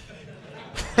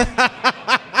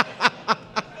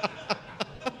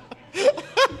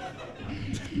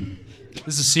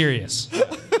 This is serious.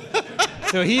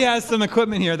 So he has some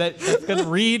equipment here that's going to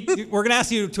read. We're going to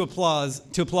ask you to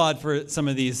applaud for some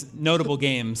of these notable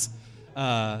games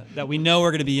that we know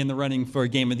are going to be in the running for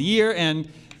Game of the Year. And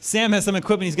Sam has some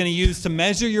equipment he's going to use to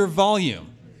measure your volume.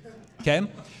 Okay.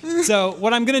 So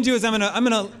what I'm going to do is I'm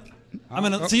going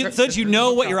to so that you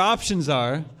know what your options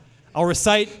are. I'll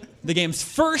recite the games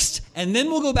first, and then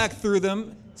we'll go back through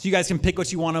them. So you guys can pick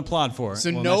what you want to applaud for.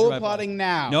 So We'll no measure by applauding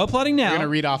now. No applauding now. We're gonna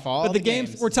read off all But the the games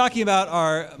games. we're talking about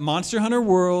are Monster Hunter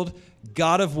World,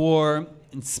 God of War,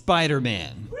 and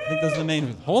Spider-Man. I think those are the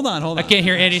main. Hold on. I can't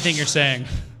hear anything you're saying.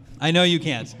 I know you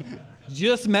can't.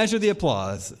 Just measure the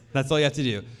applause. That's all you have to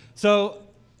do. So,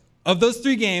 of those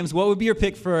three games, what would be your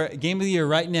pick for Game of the Year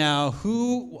right now?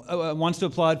 Who wants to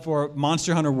applaud for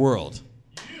Monster Hunter World?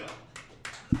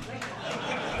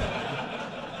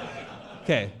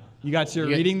 Okay. You got your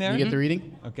reading there? You get the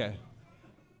reading? Okay.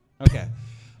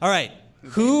 All right.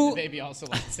 The baby also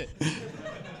likes it.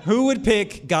 Who would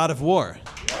pick God of War?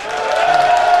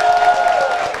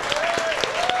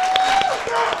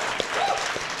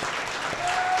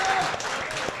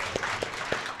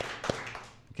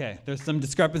 Okay, there's some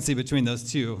discrepancy between those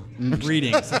two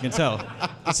readings, I can tell.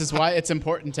 This is why it's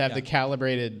important to have the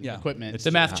calibrated Yeah. equipment.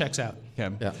 The math checks out.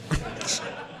 Okay. Yeah.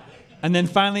 And then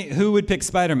finally, who would pick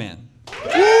Spider-Man?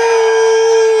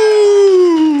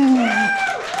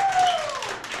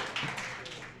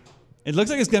 It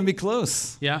looks like it's going to be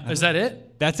close. Yeah, is that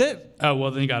it? That's it. Oh, well,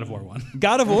 then God of War won.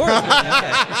 God of War.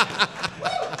 Okay.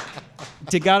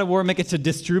 Did God of War make it to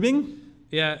distrubing?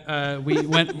 Yeah, we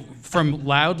went from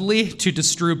loudly to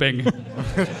distrubing.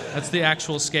 That's the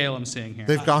actual scale I'm seeing here.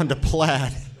 They've gone to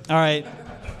plaid. All right.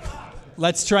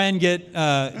 Let's try and get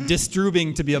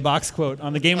distrubing to be a box quote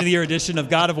on the Game of the Year edition of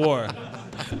God of War.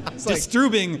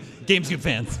 Distrubing GameScoop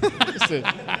fans. Just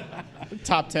a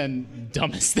top 10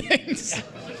 dumbest things.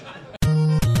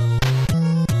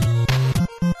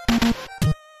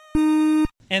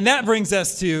 And that brings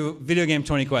us to Video Game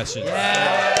 20 questions.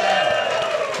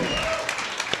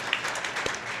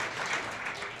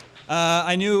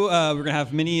 I knew we were going to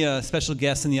have many special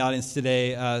guests in the audience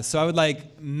today, so I would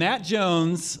like Matt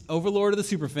Jones, Overlord of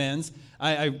the Superfans.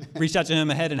 I reached out to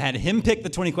him ahead and had him pick the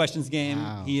 20 questions game.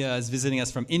 Wow. He is visiting us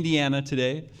from Indiana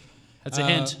today. That's a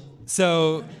hint.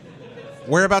 So,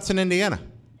 Whereabouts in Indiana?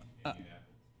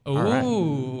 Ooh. right.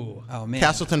 oh man.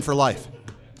 Castleton for life.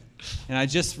 And I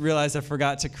just realized I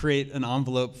forgot to create an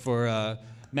envelope for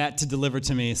Matt to deliver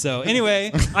to me. So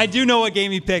anyway, I do know what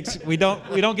game he picked. We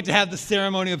don't get to have the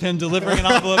ceremony of him delivering an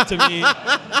envelope to me.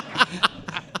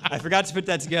 I forgot to put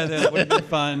that together. That would have been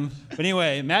fun. But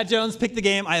anyway, Matt Jones picked the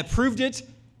game. I approved it.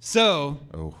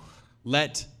 So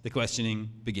let the questioning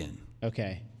begin.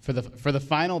 Okay. For the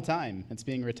final time, it's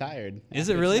being retired. Is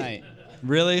it after really? tonight.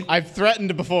 Really? I've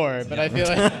threatened before, but I feel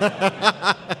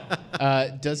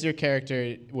like. Does your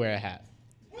character wear a hat?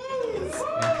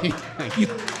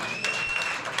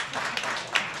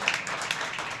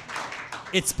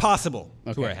 It's possible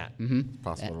to Okay. wear a hat.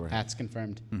 Possible to wear. Hat's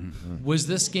confirmed. Was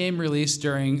this game released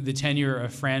during the tenure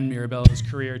of Fran Mirabella's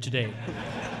career to date?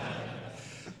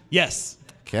 Yes.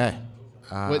 Okay.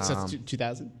 What, so it's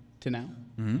 2000 to now?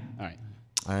 All right.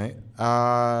 All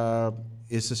right.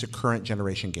 Is this a current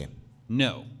generation game?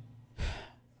 No.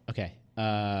 Okay.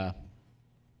 I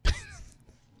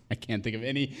can't think of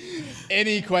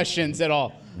any questions at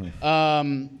all.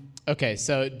 Okay,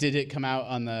 so did it come out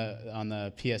on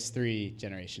the PS3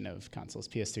 generation of consoles,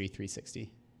 PS3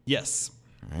 360? Yes.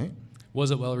 All right.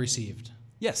 Was it well received?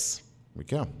 Yes. Here we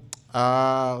go.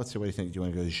 Let's see. What do you think? Do you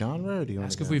want to go genre, or do you want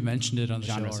Ask to if go? we've mentioned it on the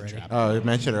show Genre's a already. trap. Oh, you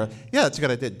mentioned it. Yeah, that's a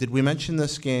good idea. Did we mention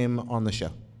this game on the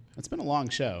show? It's been a long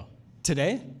show.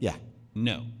 Today? Yeah.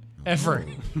 No. Ever.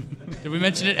 Did we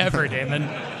mention it ever, Damon?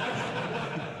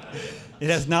 It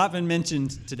has not been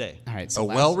mentioned today. All right. A So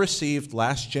well-received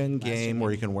last-gen game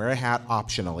where you can wear a hat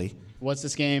optionally. what's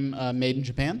this game made in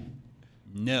Japan?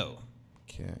 No.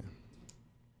 Okay.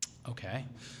 Okay.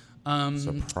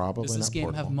 So probably Does this not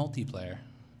game have portable. multiplayer?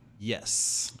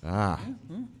 Yes. Ah.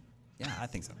 Yeah, I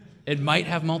think so. It might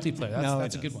have multiplayer. No,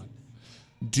 That's it a good does. one.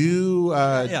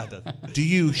 Yeah, it does. Do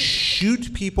you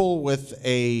shoot people with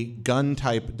a gun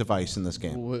type device in this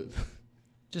game?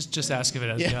 Just ask if it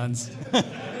has Yeah. guns.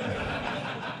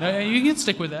 No, you can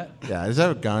stick with that. Yeah, does that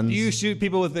have guns? Do you shoot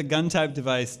people with a gun type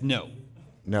device? No.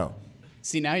 No.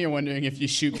 See, now you're wondering if you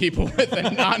shoot people with a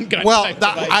non-gun Well, type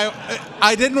device.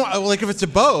 I didn't want, like, if it's a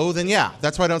bow, then yeah.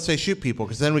 That's why I don't say shoot people,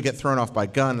 because then we get thrown off by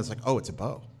gun. It's like, oh, it's a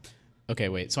bow. Okay,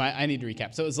 wait. So I need to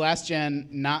recap. So it was last gen,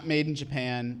 not made in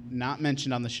Japan, not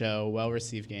mentioned on the show,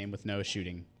 well-received game with no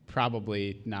shooting.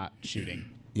 Probably not shooting.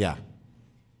 Yeah.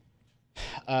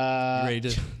 You ready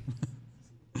to?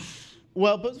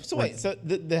 Well, but so wait. So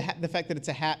the fact that it's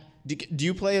a hat. Do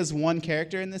you play as one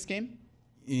character in this game?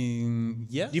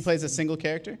 Yes. Do you play as a single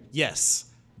character? Yes.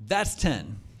 That's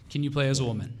 10. Can you play as a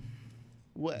woman?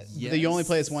 What? Yes. You only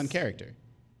play as one character.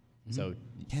 So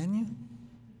Can you?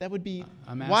 that would be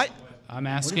What? I'm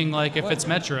asking like if it's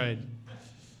Metroid.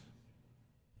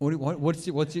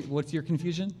 What's your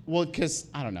confusion? Well, because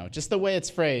I don't know, just the way it's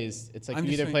phrased. It's like I'm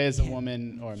you just either saying, play as a can-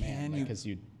 woman or a man, can you- because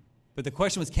you. But the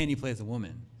question was, can you play as a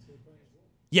woman?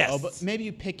 Yes. Oh, but maybe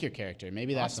you pick your character.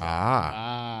 Maybe that's.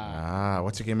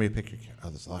 What's a game where you pick your... Oh,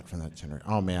 there's a lot from that generation.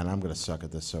 Oh, man, I'm going to suck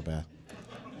at this so bad.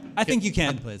 I think you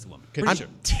can play as a woman. Could Pretty I'm sure.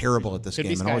 terrible at this Could be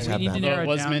game and always Skyrim. have You need to been. narrow it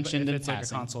was down mentioned if in it's like a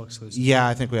passing. console exclusive. Yeah,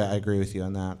 I think I agree with you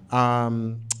on that.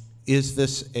 Is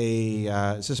this a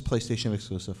PlayStation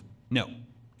exclusive? No.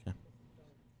 Okay.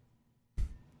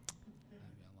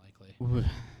 Unlikely.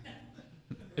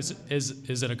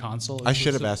 Is it a console? I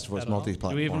should have exclusive asked if it was at all?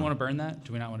 multi-platform. Do we even want to burn that?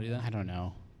 Do we not want to do that? I don't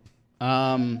know.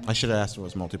 I should have asked if it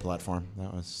was multi-platform.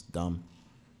 That was dumb.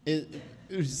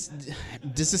 Does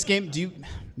this game? Do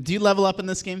you level up in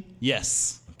this game?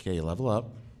 Yes. Okay, you level up.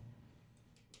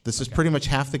 This is pretty much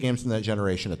half the games from that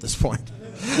generation at this point.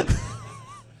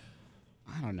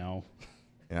 I don't know.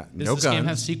 Yeah, Does no this guns. game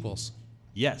have sequels?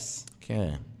 Yes.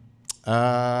 Okay.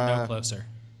 No closer.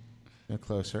 No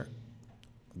closer.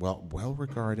 Well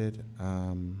regarded,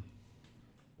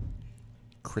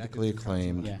 critically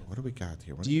acclaimed. Yeah. What do we got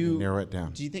here? What Do you narrow it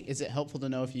down? Do you think is it helpful to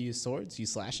know if you use swords? You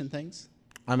slashing things?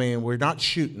 I mean, we're not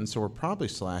shooting, so we're probably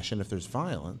slashing if there's You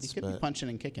violence. could be but punching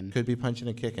and kicking. Could be punching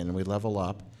and kicking, and we level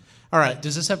up. All right.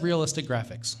 Does this have realistic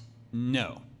graphics?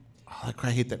 No. Oh,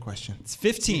 I hate that question. It's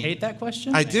 15. Hate that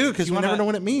question? I do, because we never know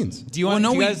what it means. Do you Well, want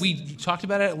no, do you guys, we talked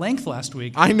about it at length last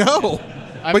week. I know,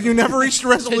 but you never reached a To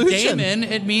resolution. Damon,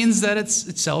 it means that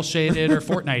it's cell shaded or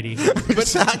Fortnite-y.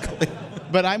 Exactly.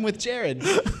 But I'm with Jared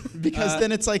because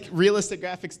then it's like realistic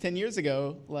graphics 10 years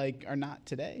ago like are not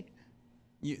today.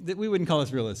 We wouldn't call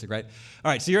this realistic, right?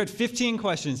 All right, so you're at 15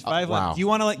 questions, 5 wow. left. Do you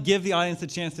want to give the audience a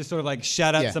chance to sort of like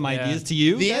shout out Yeah. some Yeah. ideas to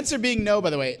you? The answer being no,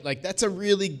 by the way, like that's a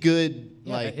really good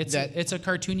like it's a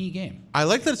cartoony game. I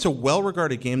like that it's a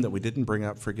well-regarded game that we didn't bring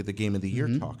up for the Game of the Year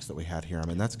talks that we had here. I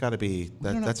mean, that's got to be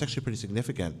that's actually pretty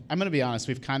significant. I'm gonna be honest,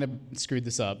 we've kind of screwed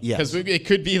this up. Yes. Because it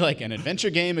could be like an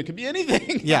adventure game, it could be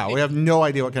anything. Yeah, we have no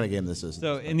idea what kind of game this is.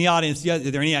 So in the audience, are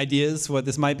there any ideas what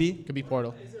this might be? It could be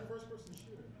Portal.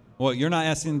 Well, you're not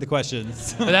asking the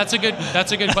questions. But that's a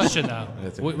good question though.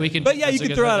 We could. But yeah, that's you a could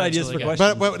good throw out one to ideas actually for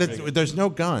get. questions. But there's no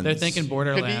guns. They're thinking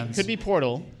Borderlands. Could be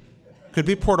Portal. Could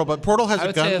be Portal, but Portal has I a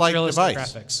would say it's gun-like realistic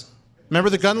device. graphics. Remember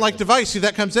the gun-like device? See,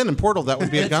 that comes in Portal. That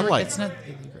would be a gun-like. It's not.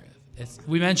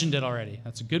 We mentioned it already.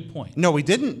 That's a good point. No, we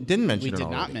didn't mention We it did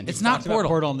already. not mention It's not Talked about Portal.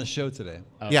 Portal on the show today.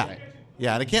 Oh, Yeah, right.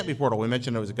 yeah, and it can't be Portal. We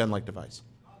mentioned it was a gun-like device.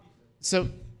 So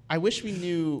I wish we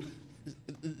knew.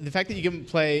 The fact that you can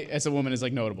play as a woman is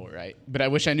like notable, right? But I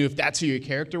wish I knew if that's who your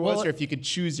character was, Well, or if you could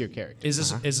choose your character. Is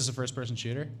this a first-person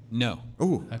shooter? No.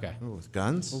 Ooh, Okay. Ooh, with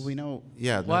guns? Well, we know.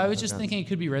 Yeah. Well, I was no just guns. thinking it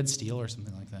could be Red Steel or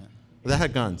something like that. That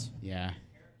had guns. Yeah.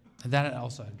 That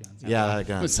also had guns. Yeah, that had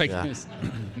guns. It's like yeah.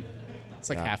 it's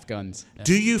like half guns.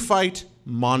 Do you fight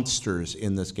monsters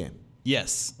in this game?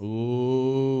 Yes.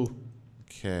 Ooh.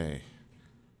 Okay.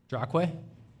 Drockway?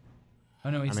 Oh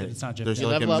no, he said it's not there's Japanese. You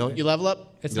like level a up. million- You level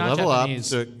up. It's you not level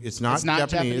Japanese. up. So it's not, It's not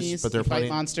Japanese, but they're you fight plenty.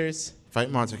 monsters. Fight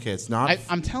monsters. Okay, it's not.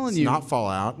 I'm telling it's you, not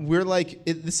Fallout. We're like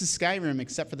this is Skyrim,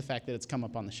 except for the fact that it's come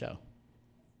up on the show.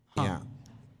 Yeah.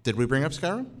 Did we bring up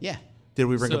Skyrim? Yeah. Did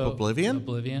we bring So, up Oblivion?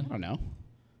 Oblivion. Oh no.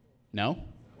 No.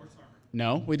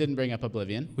 No, we didn't bring up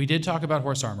Oblivion. We did talk about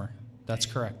horse armor. That's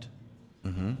correct.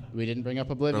 We didn't bring up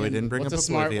Oblivion. we didn't bring What's up a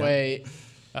smart Oblivion. way?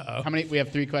 How many? We have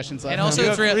 3 questions left. And also, You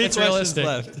it's, have three it's questions realistic.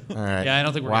 left. All right. Yeah, I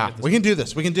don't think we're Wow. gonna get this We can do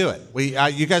this. We can do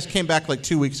it. You guys came back like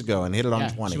 2 weeks ago and hit it on Yeah.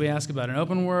 20. Should we ask about an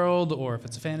open world or if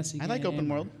it's a fantasy I like game? open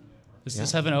world. Does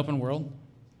this have an open world?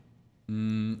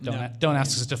 Don't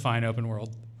ask us to define open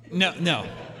world. No.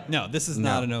 This is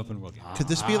not an open world game. Could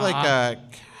this be like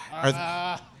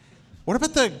what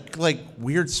about the like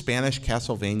weird Spanish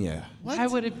Castlevania? Why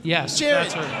would it? Yes. Jared.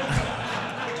 That's right.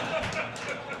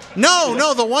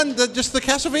 No, the one, just the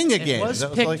Castlevania It game. was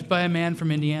That picked like, by a man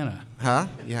from Indiana. huh?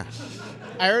 Yeah.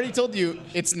 I already told you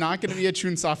it's not going to be a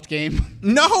Chunsoft game.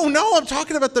 No, I'm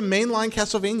talking about the mainline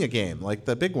Castlevania game, like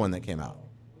the big one that came out.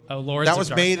 Oh, Lords That of was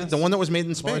Darkness? the one that was made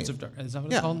in Spain. Lords of Darkness. Is that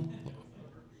what Yeah. it's called?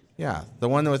 Yeah, the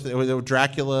one with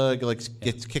Dracula like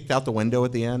gets kicked out the window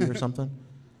at the end or something.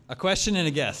 A question and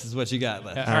a guess is what you got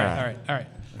left. All right.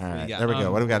 All right, got? there we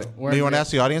go. What do we got? we're Do you in want to real-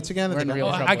 ask the audience again? we're in real Oh,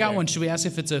 trouble I got there. one. Should we ask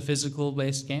if it's a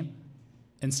physical-based game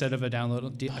instead of a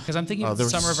download? Because I'm thinking Oh, it's the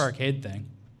there was- Summer of Arcade thing.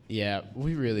 Yeah,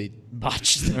 we really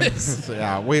botched this.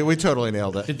 Yeah, we totally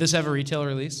nailed it. Did this have a retail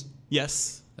release?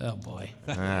 Yes. Oh boy.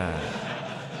 All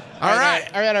right.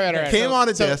 Came on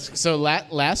a disc. So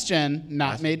last gen,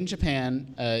 not made in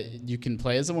Japan. You can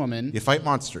play as a woman. You fight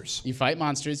monsters. You fight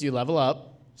monsters. You level up.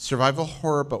 Survival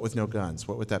horror, but with no guns.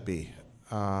 What would that be?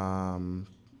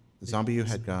 Zombie U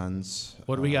had guns.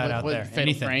 What do we got out What- there? Fatal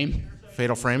Anything? Frame.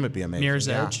 Fatal Frame would be amazing. Mirror's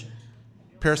yeah. Edge.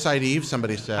 Parasite Eve,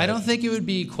 somebody said. I don't think it would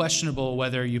be questionable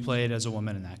whether you played as a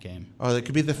woman in that game. Oh, that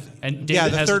could be the And yeah,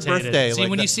 David the third hesitated. birthday. See, like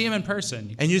when the- you see him in person,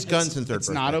 you and use guns in third It's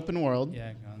birthday. not open world.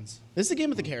 yeah, guns. This is a game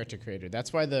with a character creator.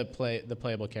 That's why the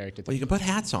playable character. Well, you can put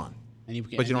hats on. and you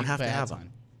can, but you and don't have put to hats have on.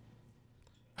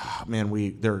 Oh, man,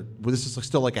 this is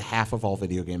still like a half of all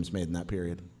video games made in that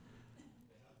period.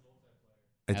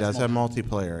 It does have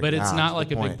multiplayer, But yeah, it's that's not the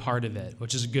like a point. big part of it,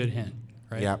 which is a good hint,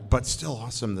 right? Yeah, but still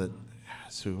awesome that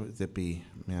that be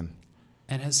man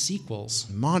And has sequels.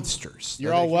 monsters.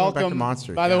 You're They all keep going back to welcome.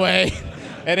 monsters. By the yeah. way,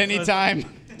 at any time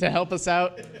to help us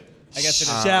out. I guess it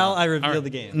is. Shall I reveal the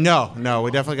game? No,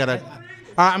 we definitely gotta.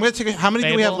 I'm gonna take. How many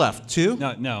do we have Fable? left? 2.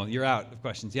 No, you're out of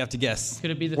questions. You have to guess.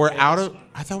 Could it be the We're Fables? out of.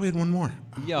 I thought we had one more.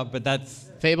 Yeah, but that's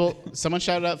Fable. Someone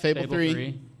shouted out Fable, Fable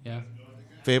 3. Yeah.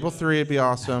 Fable 3 would be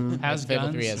awesome. Has Fable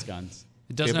guns. 3 has guns.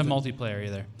 It doesn't Fable have multiplayer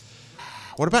either.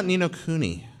 What about Ni no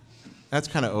Kuni? That's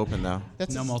kind of open though.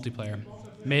 That's No multiplayer.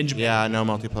 Made in Japan. Yeah, no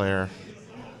multiplayer.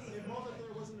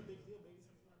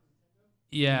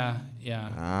 Yeah.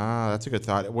 Ah, that's a good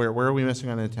thought. Where are we missing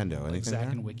on Nintendo? Like Anything Zack there?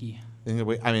 and Wiki. I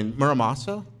mean,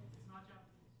 Muramasa,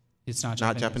 It's not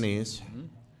not Japanese. Japanese.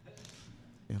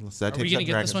 Yeah, that Are we takes going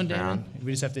to up get this one, Dragon's David? Crown.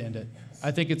 We just have to end it.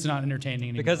 I think it's not entertaining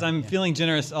anymore. because I'm Yeah. feeling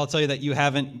generous. I'll tell you that you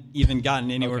haven't even gotten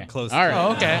anywhere Okay. close. All to right.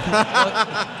 Oh, okay.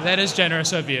 Well, that is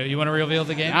generous of you. You want to reveal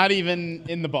the game? not even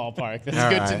in the ballpark. That's All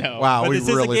good right. to know. Wow, But we this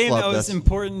is a really game that flubbed was this.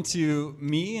 important to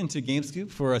me and to GameScoop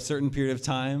for a certain period of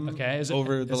time. Okay. Is it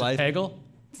over the is life. it Peggle?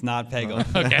 It's not Peggle.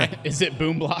 Okay. Is it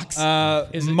Boom Blocks?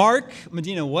 Mark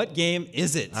Medina, what game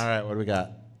is it? All right, what do we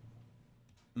got?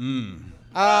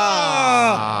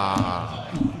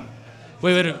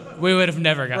 We would have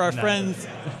never gotten For our that. friends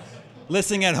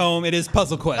listening at home, it is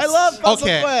Puzzle Quest. I love Puzzle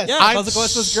Quest. Yeah, I'm Puzzle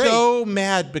Quest was great. so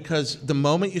mad because the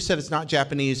moment you said it's not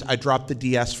Japanese, I dropped the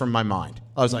DS from my mind.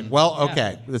 I was like, well,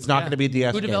 okay, it's not going to be a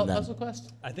DS Who game developed then. Puzzle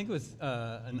Quest? I think it was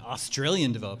an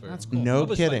Australian developer. That's cool. No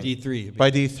Published kidding. By D3.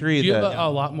 By D3. Do you have the- a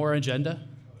lot more agenda?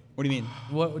 What do you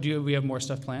mean? We have more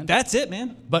stuff planned? That's it,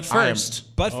 man. But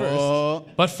first, But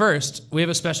first. we have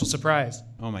a special surprise.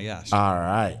 Oh my gosh. All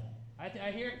right.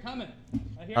 I hear it coming.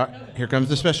 Here comes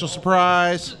the special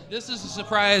surprise. This is a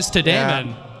surprise to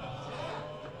Damon.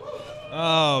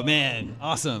 Oh man,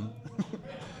 awesome.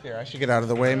 Here, I should get out of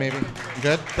the way, maybe.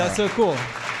 Good? That's so cool.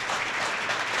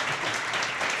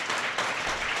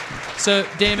 So,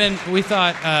 Damon, we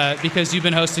thought because you've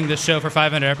been hosting this show for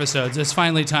 500 episodes, it's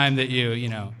finally time that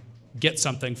you get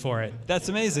something for it. That's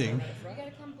amazing.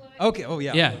 Okay. Oh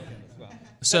yeah. Yeah.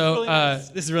 So,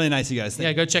 this is really nice, you guys.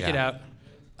 yeah, go check it out.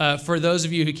 For those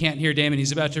of you who can't hear Damon,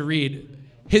 he's about to read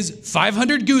his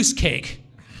 500 goose cake.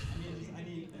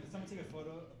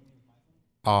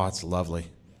 Oh, it's lovely.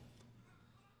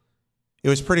 It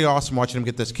was pretty awesome watching him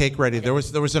get this cake ready. There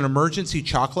was an emergency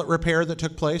chocolate repair that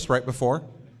took place right before.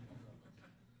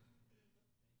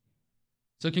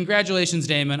 So, congratulations,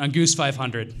 Damon, on Goose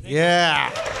 500. Yeah.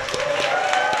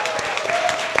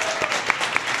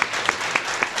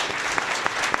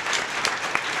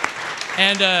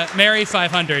 And Mary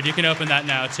 500, you can open that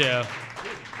now too.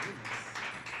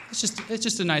 It's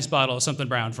just a nice bottle of something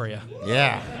brown for you.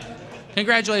 Yeah.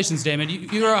 Congratulations, Damon.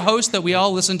 You were a host that we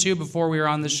all listened to before we were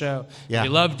on the show. Yeah. We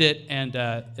loved it, and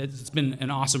it's been an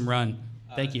awesome run.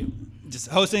 Thank you. Just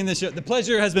hosting this show. The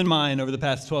pleasure has been mine over the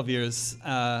past 12 years.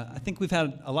 I think we've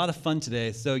had a lot of fun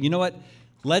today. So you know what?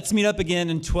 Let's meet up again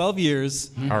in 12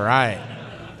 years All right.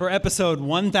 for episode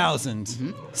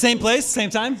 1000. Same place, same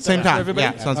time? Same For time. everybody?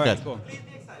 Yeah, sounds All right, good.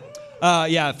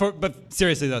 Cool. But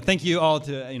seriously though, thank you all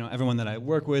to everyone that I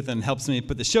work with and helps me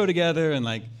put the show together and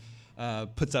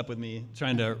puts up with me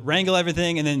trying to wrangle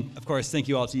everything. And then of course, thank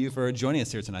you all to you for joining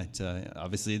us here tonight.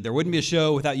 Obviously, there wouldn't be a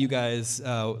show without you guys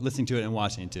listening to it and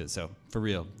watching to it. So for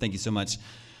real, thank you so much.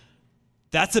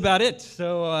 That's about it.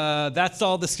 So that's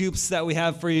all the scoops that we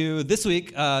have for you this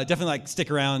week. Definitely stick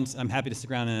around. I'm happy to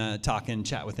stick around and talk and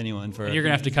chat with anyone. You're gonna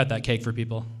have to cut that cake for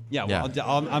people. Yeah, well, Yeah.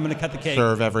 I'm gonna cut the cake.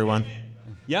 Serve everyone.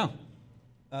 Yeah.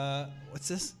 What's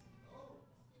this?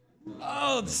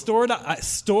 Oh, the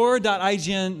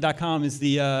store.ign.com is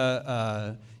the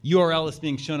URL that's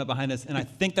being shown up behind us, and I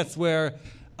think that's where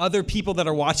other people that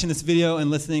are watching this video and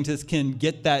listening to this can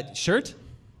get that shirt,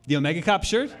 the Omega Cop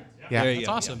shirt. Yeah. There you That's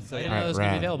go. awesome. So, I didn't yeah. know that was gonna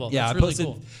be Rad. available. Yeah, That's I really posted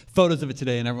cool. photos of it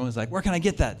today, and everyone was like, "Where can I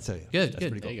get that?" So Good, that's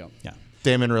good. pretty cool. There you go. Yeah.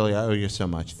 Damon, really, I owe you so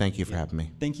much. Thank you for having me.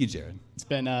 Thank you, Jared. It's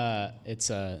been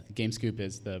Game Scoop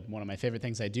is one of my favorite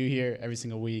things I do here every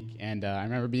single week, and I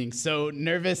remember being so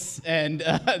nervous. And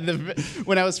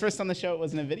when I was first on the show, it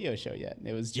wasn't a video show yet;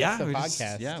 it was just a we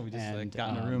podcast. we just and,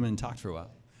 got in a room and talked for a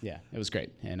while. Yeah, it was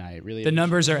great, and I really The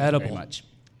numbers are appreciate it edible. very much.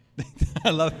 I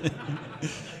love it.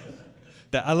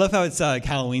 I love how it's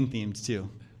Halloween themed too.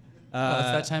 It's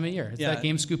that time of year. It's yeah. that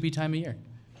Game Scoopy time of year.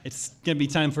 It's gonna be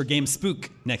time for Game Spook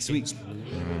next week.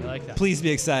 I like that. Please be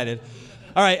excited.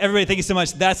 All right, everybody, thank you so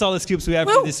much. That's all the scoops we have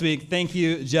for you this week. Thank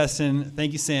you, Justin.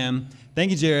 Thank you, Sam.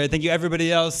 Thank you, Jared. Thank you,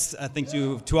 everybody else. Thank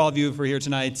you to all of you for here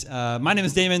tonight. My name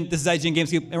is Damon. This is IGN Game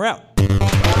Scoop, and we're out.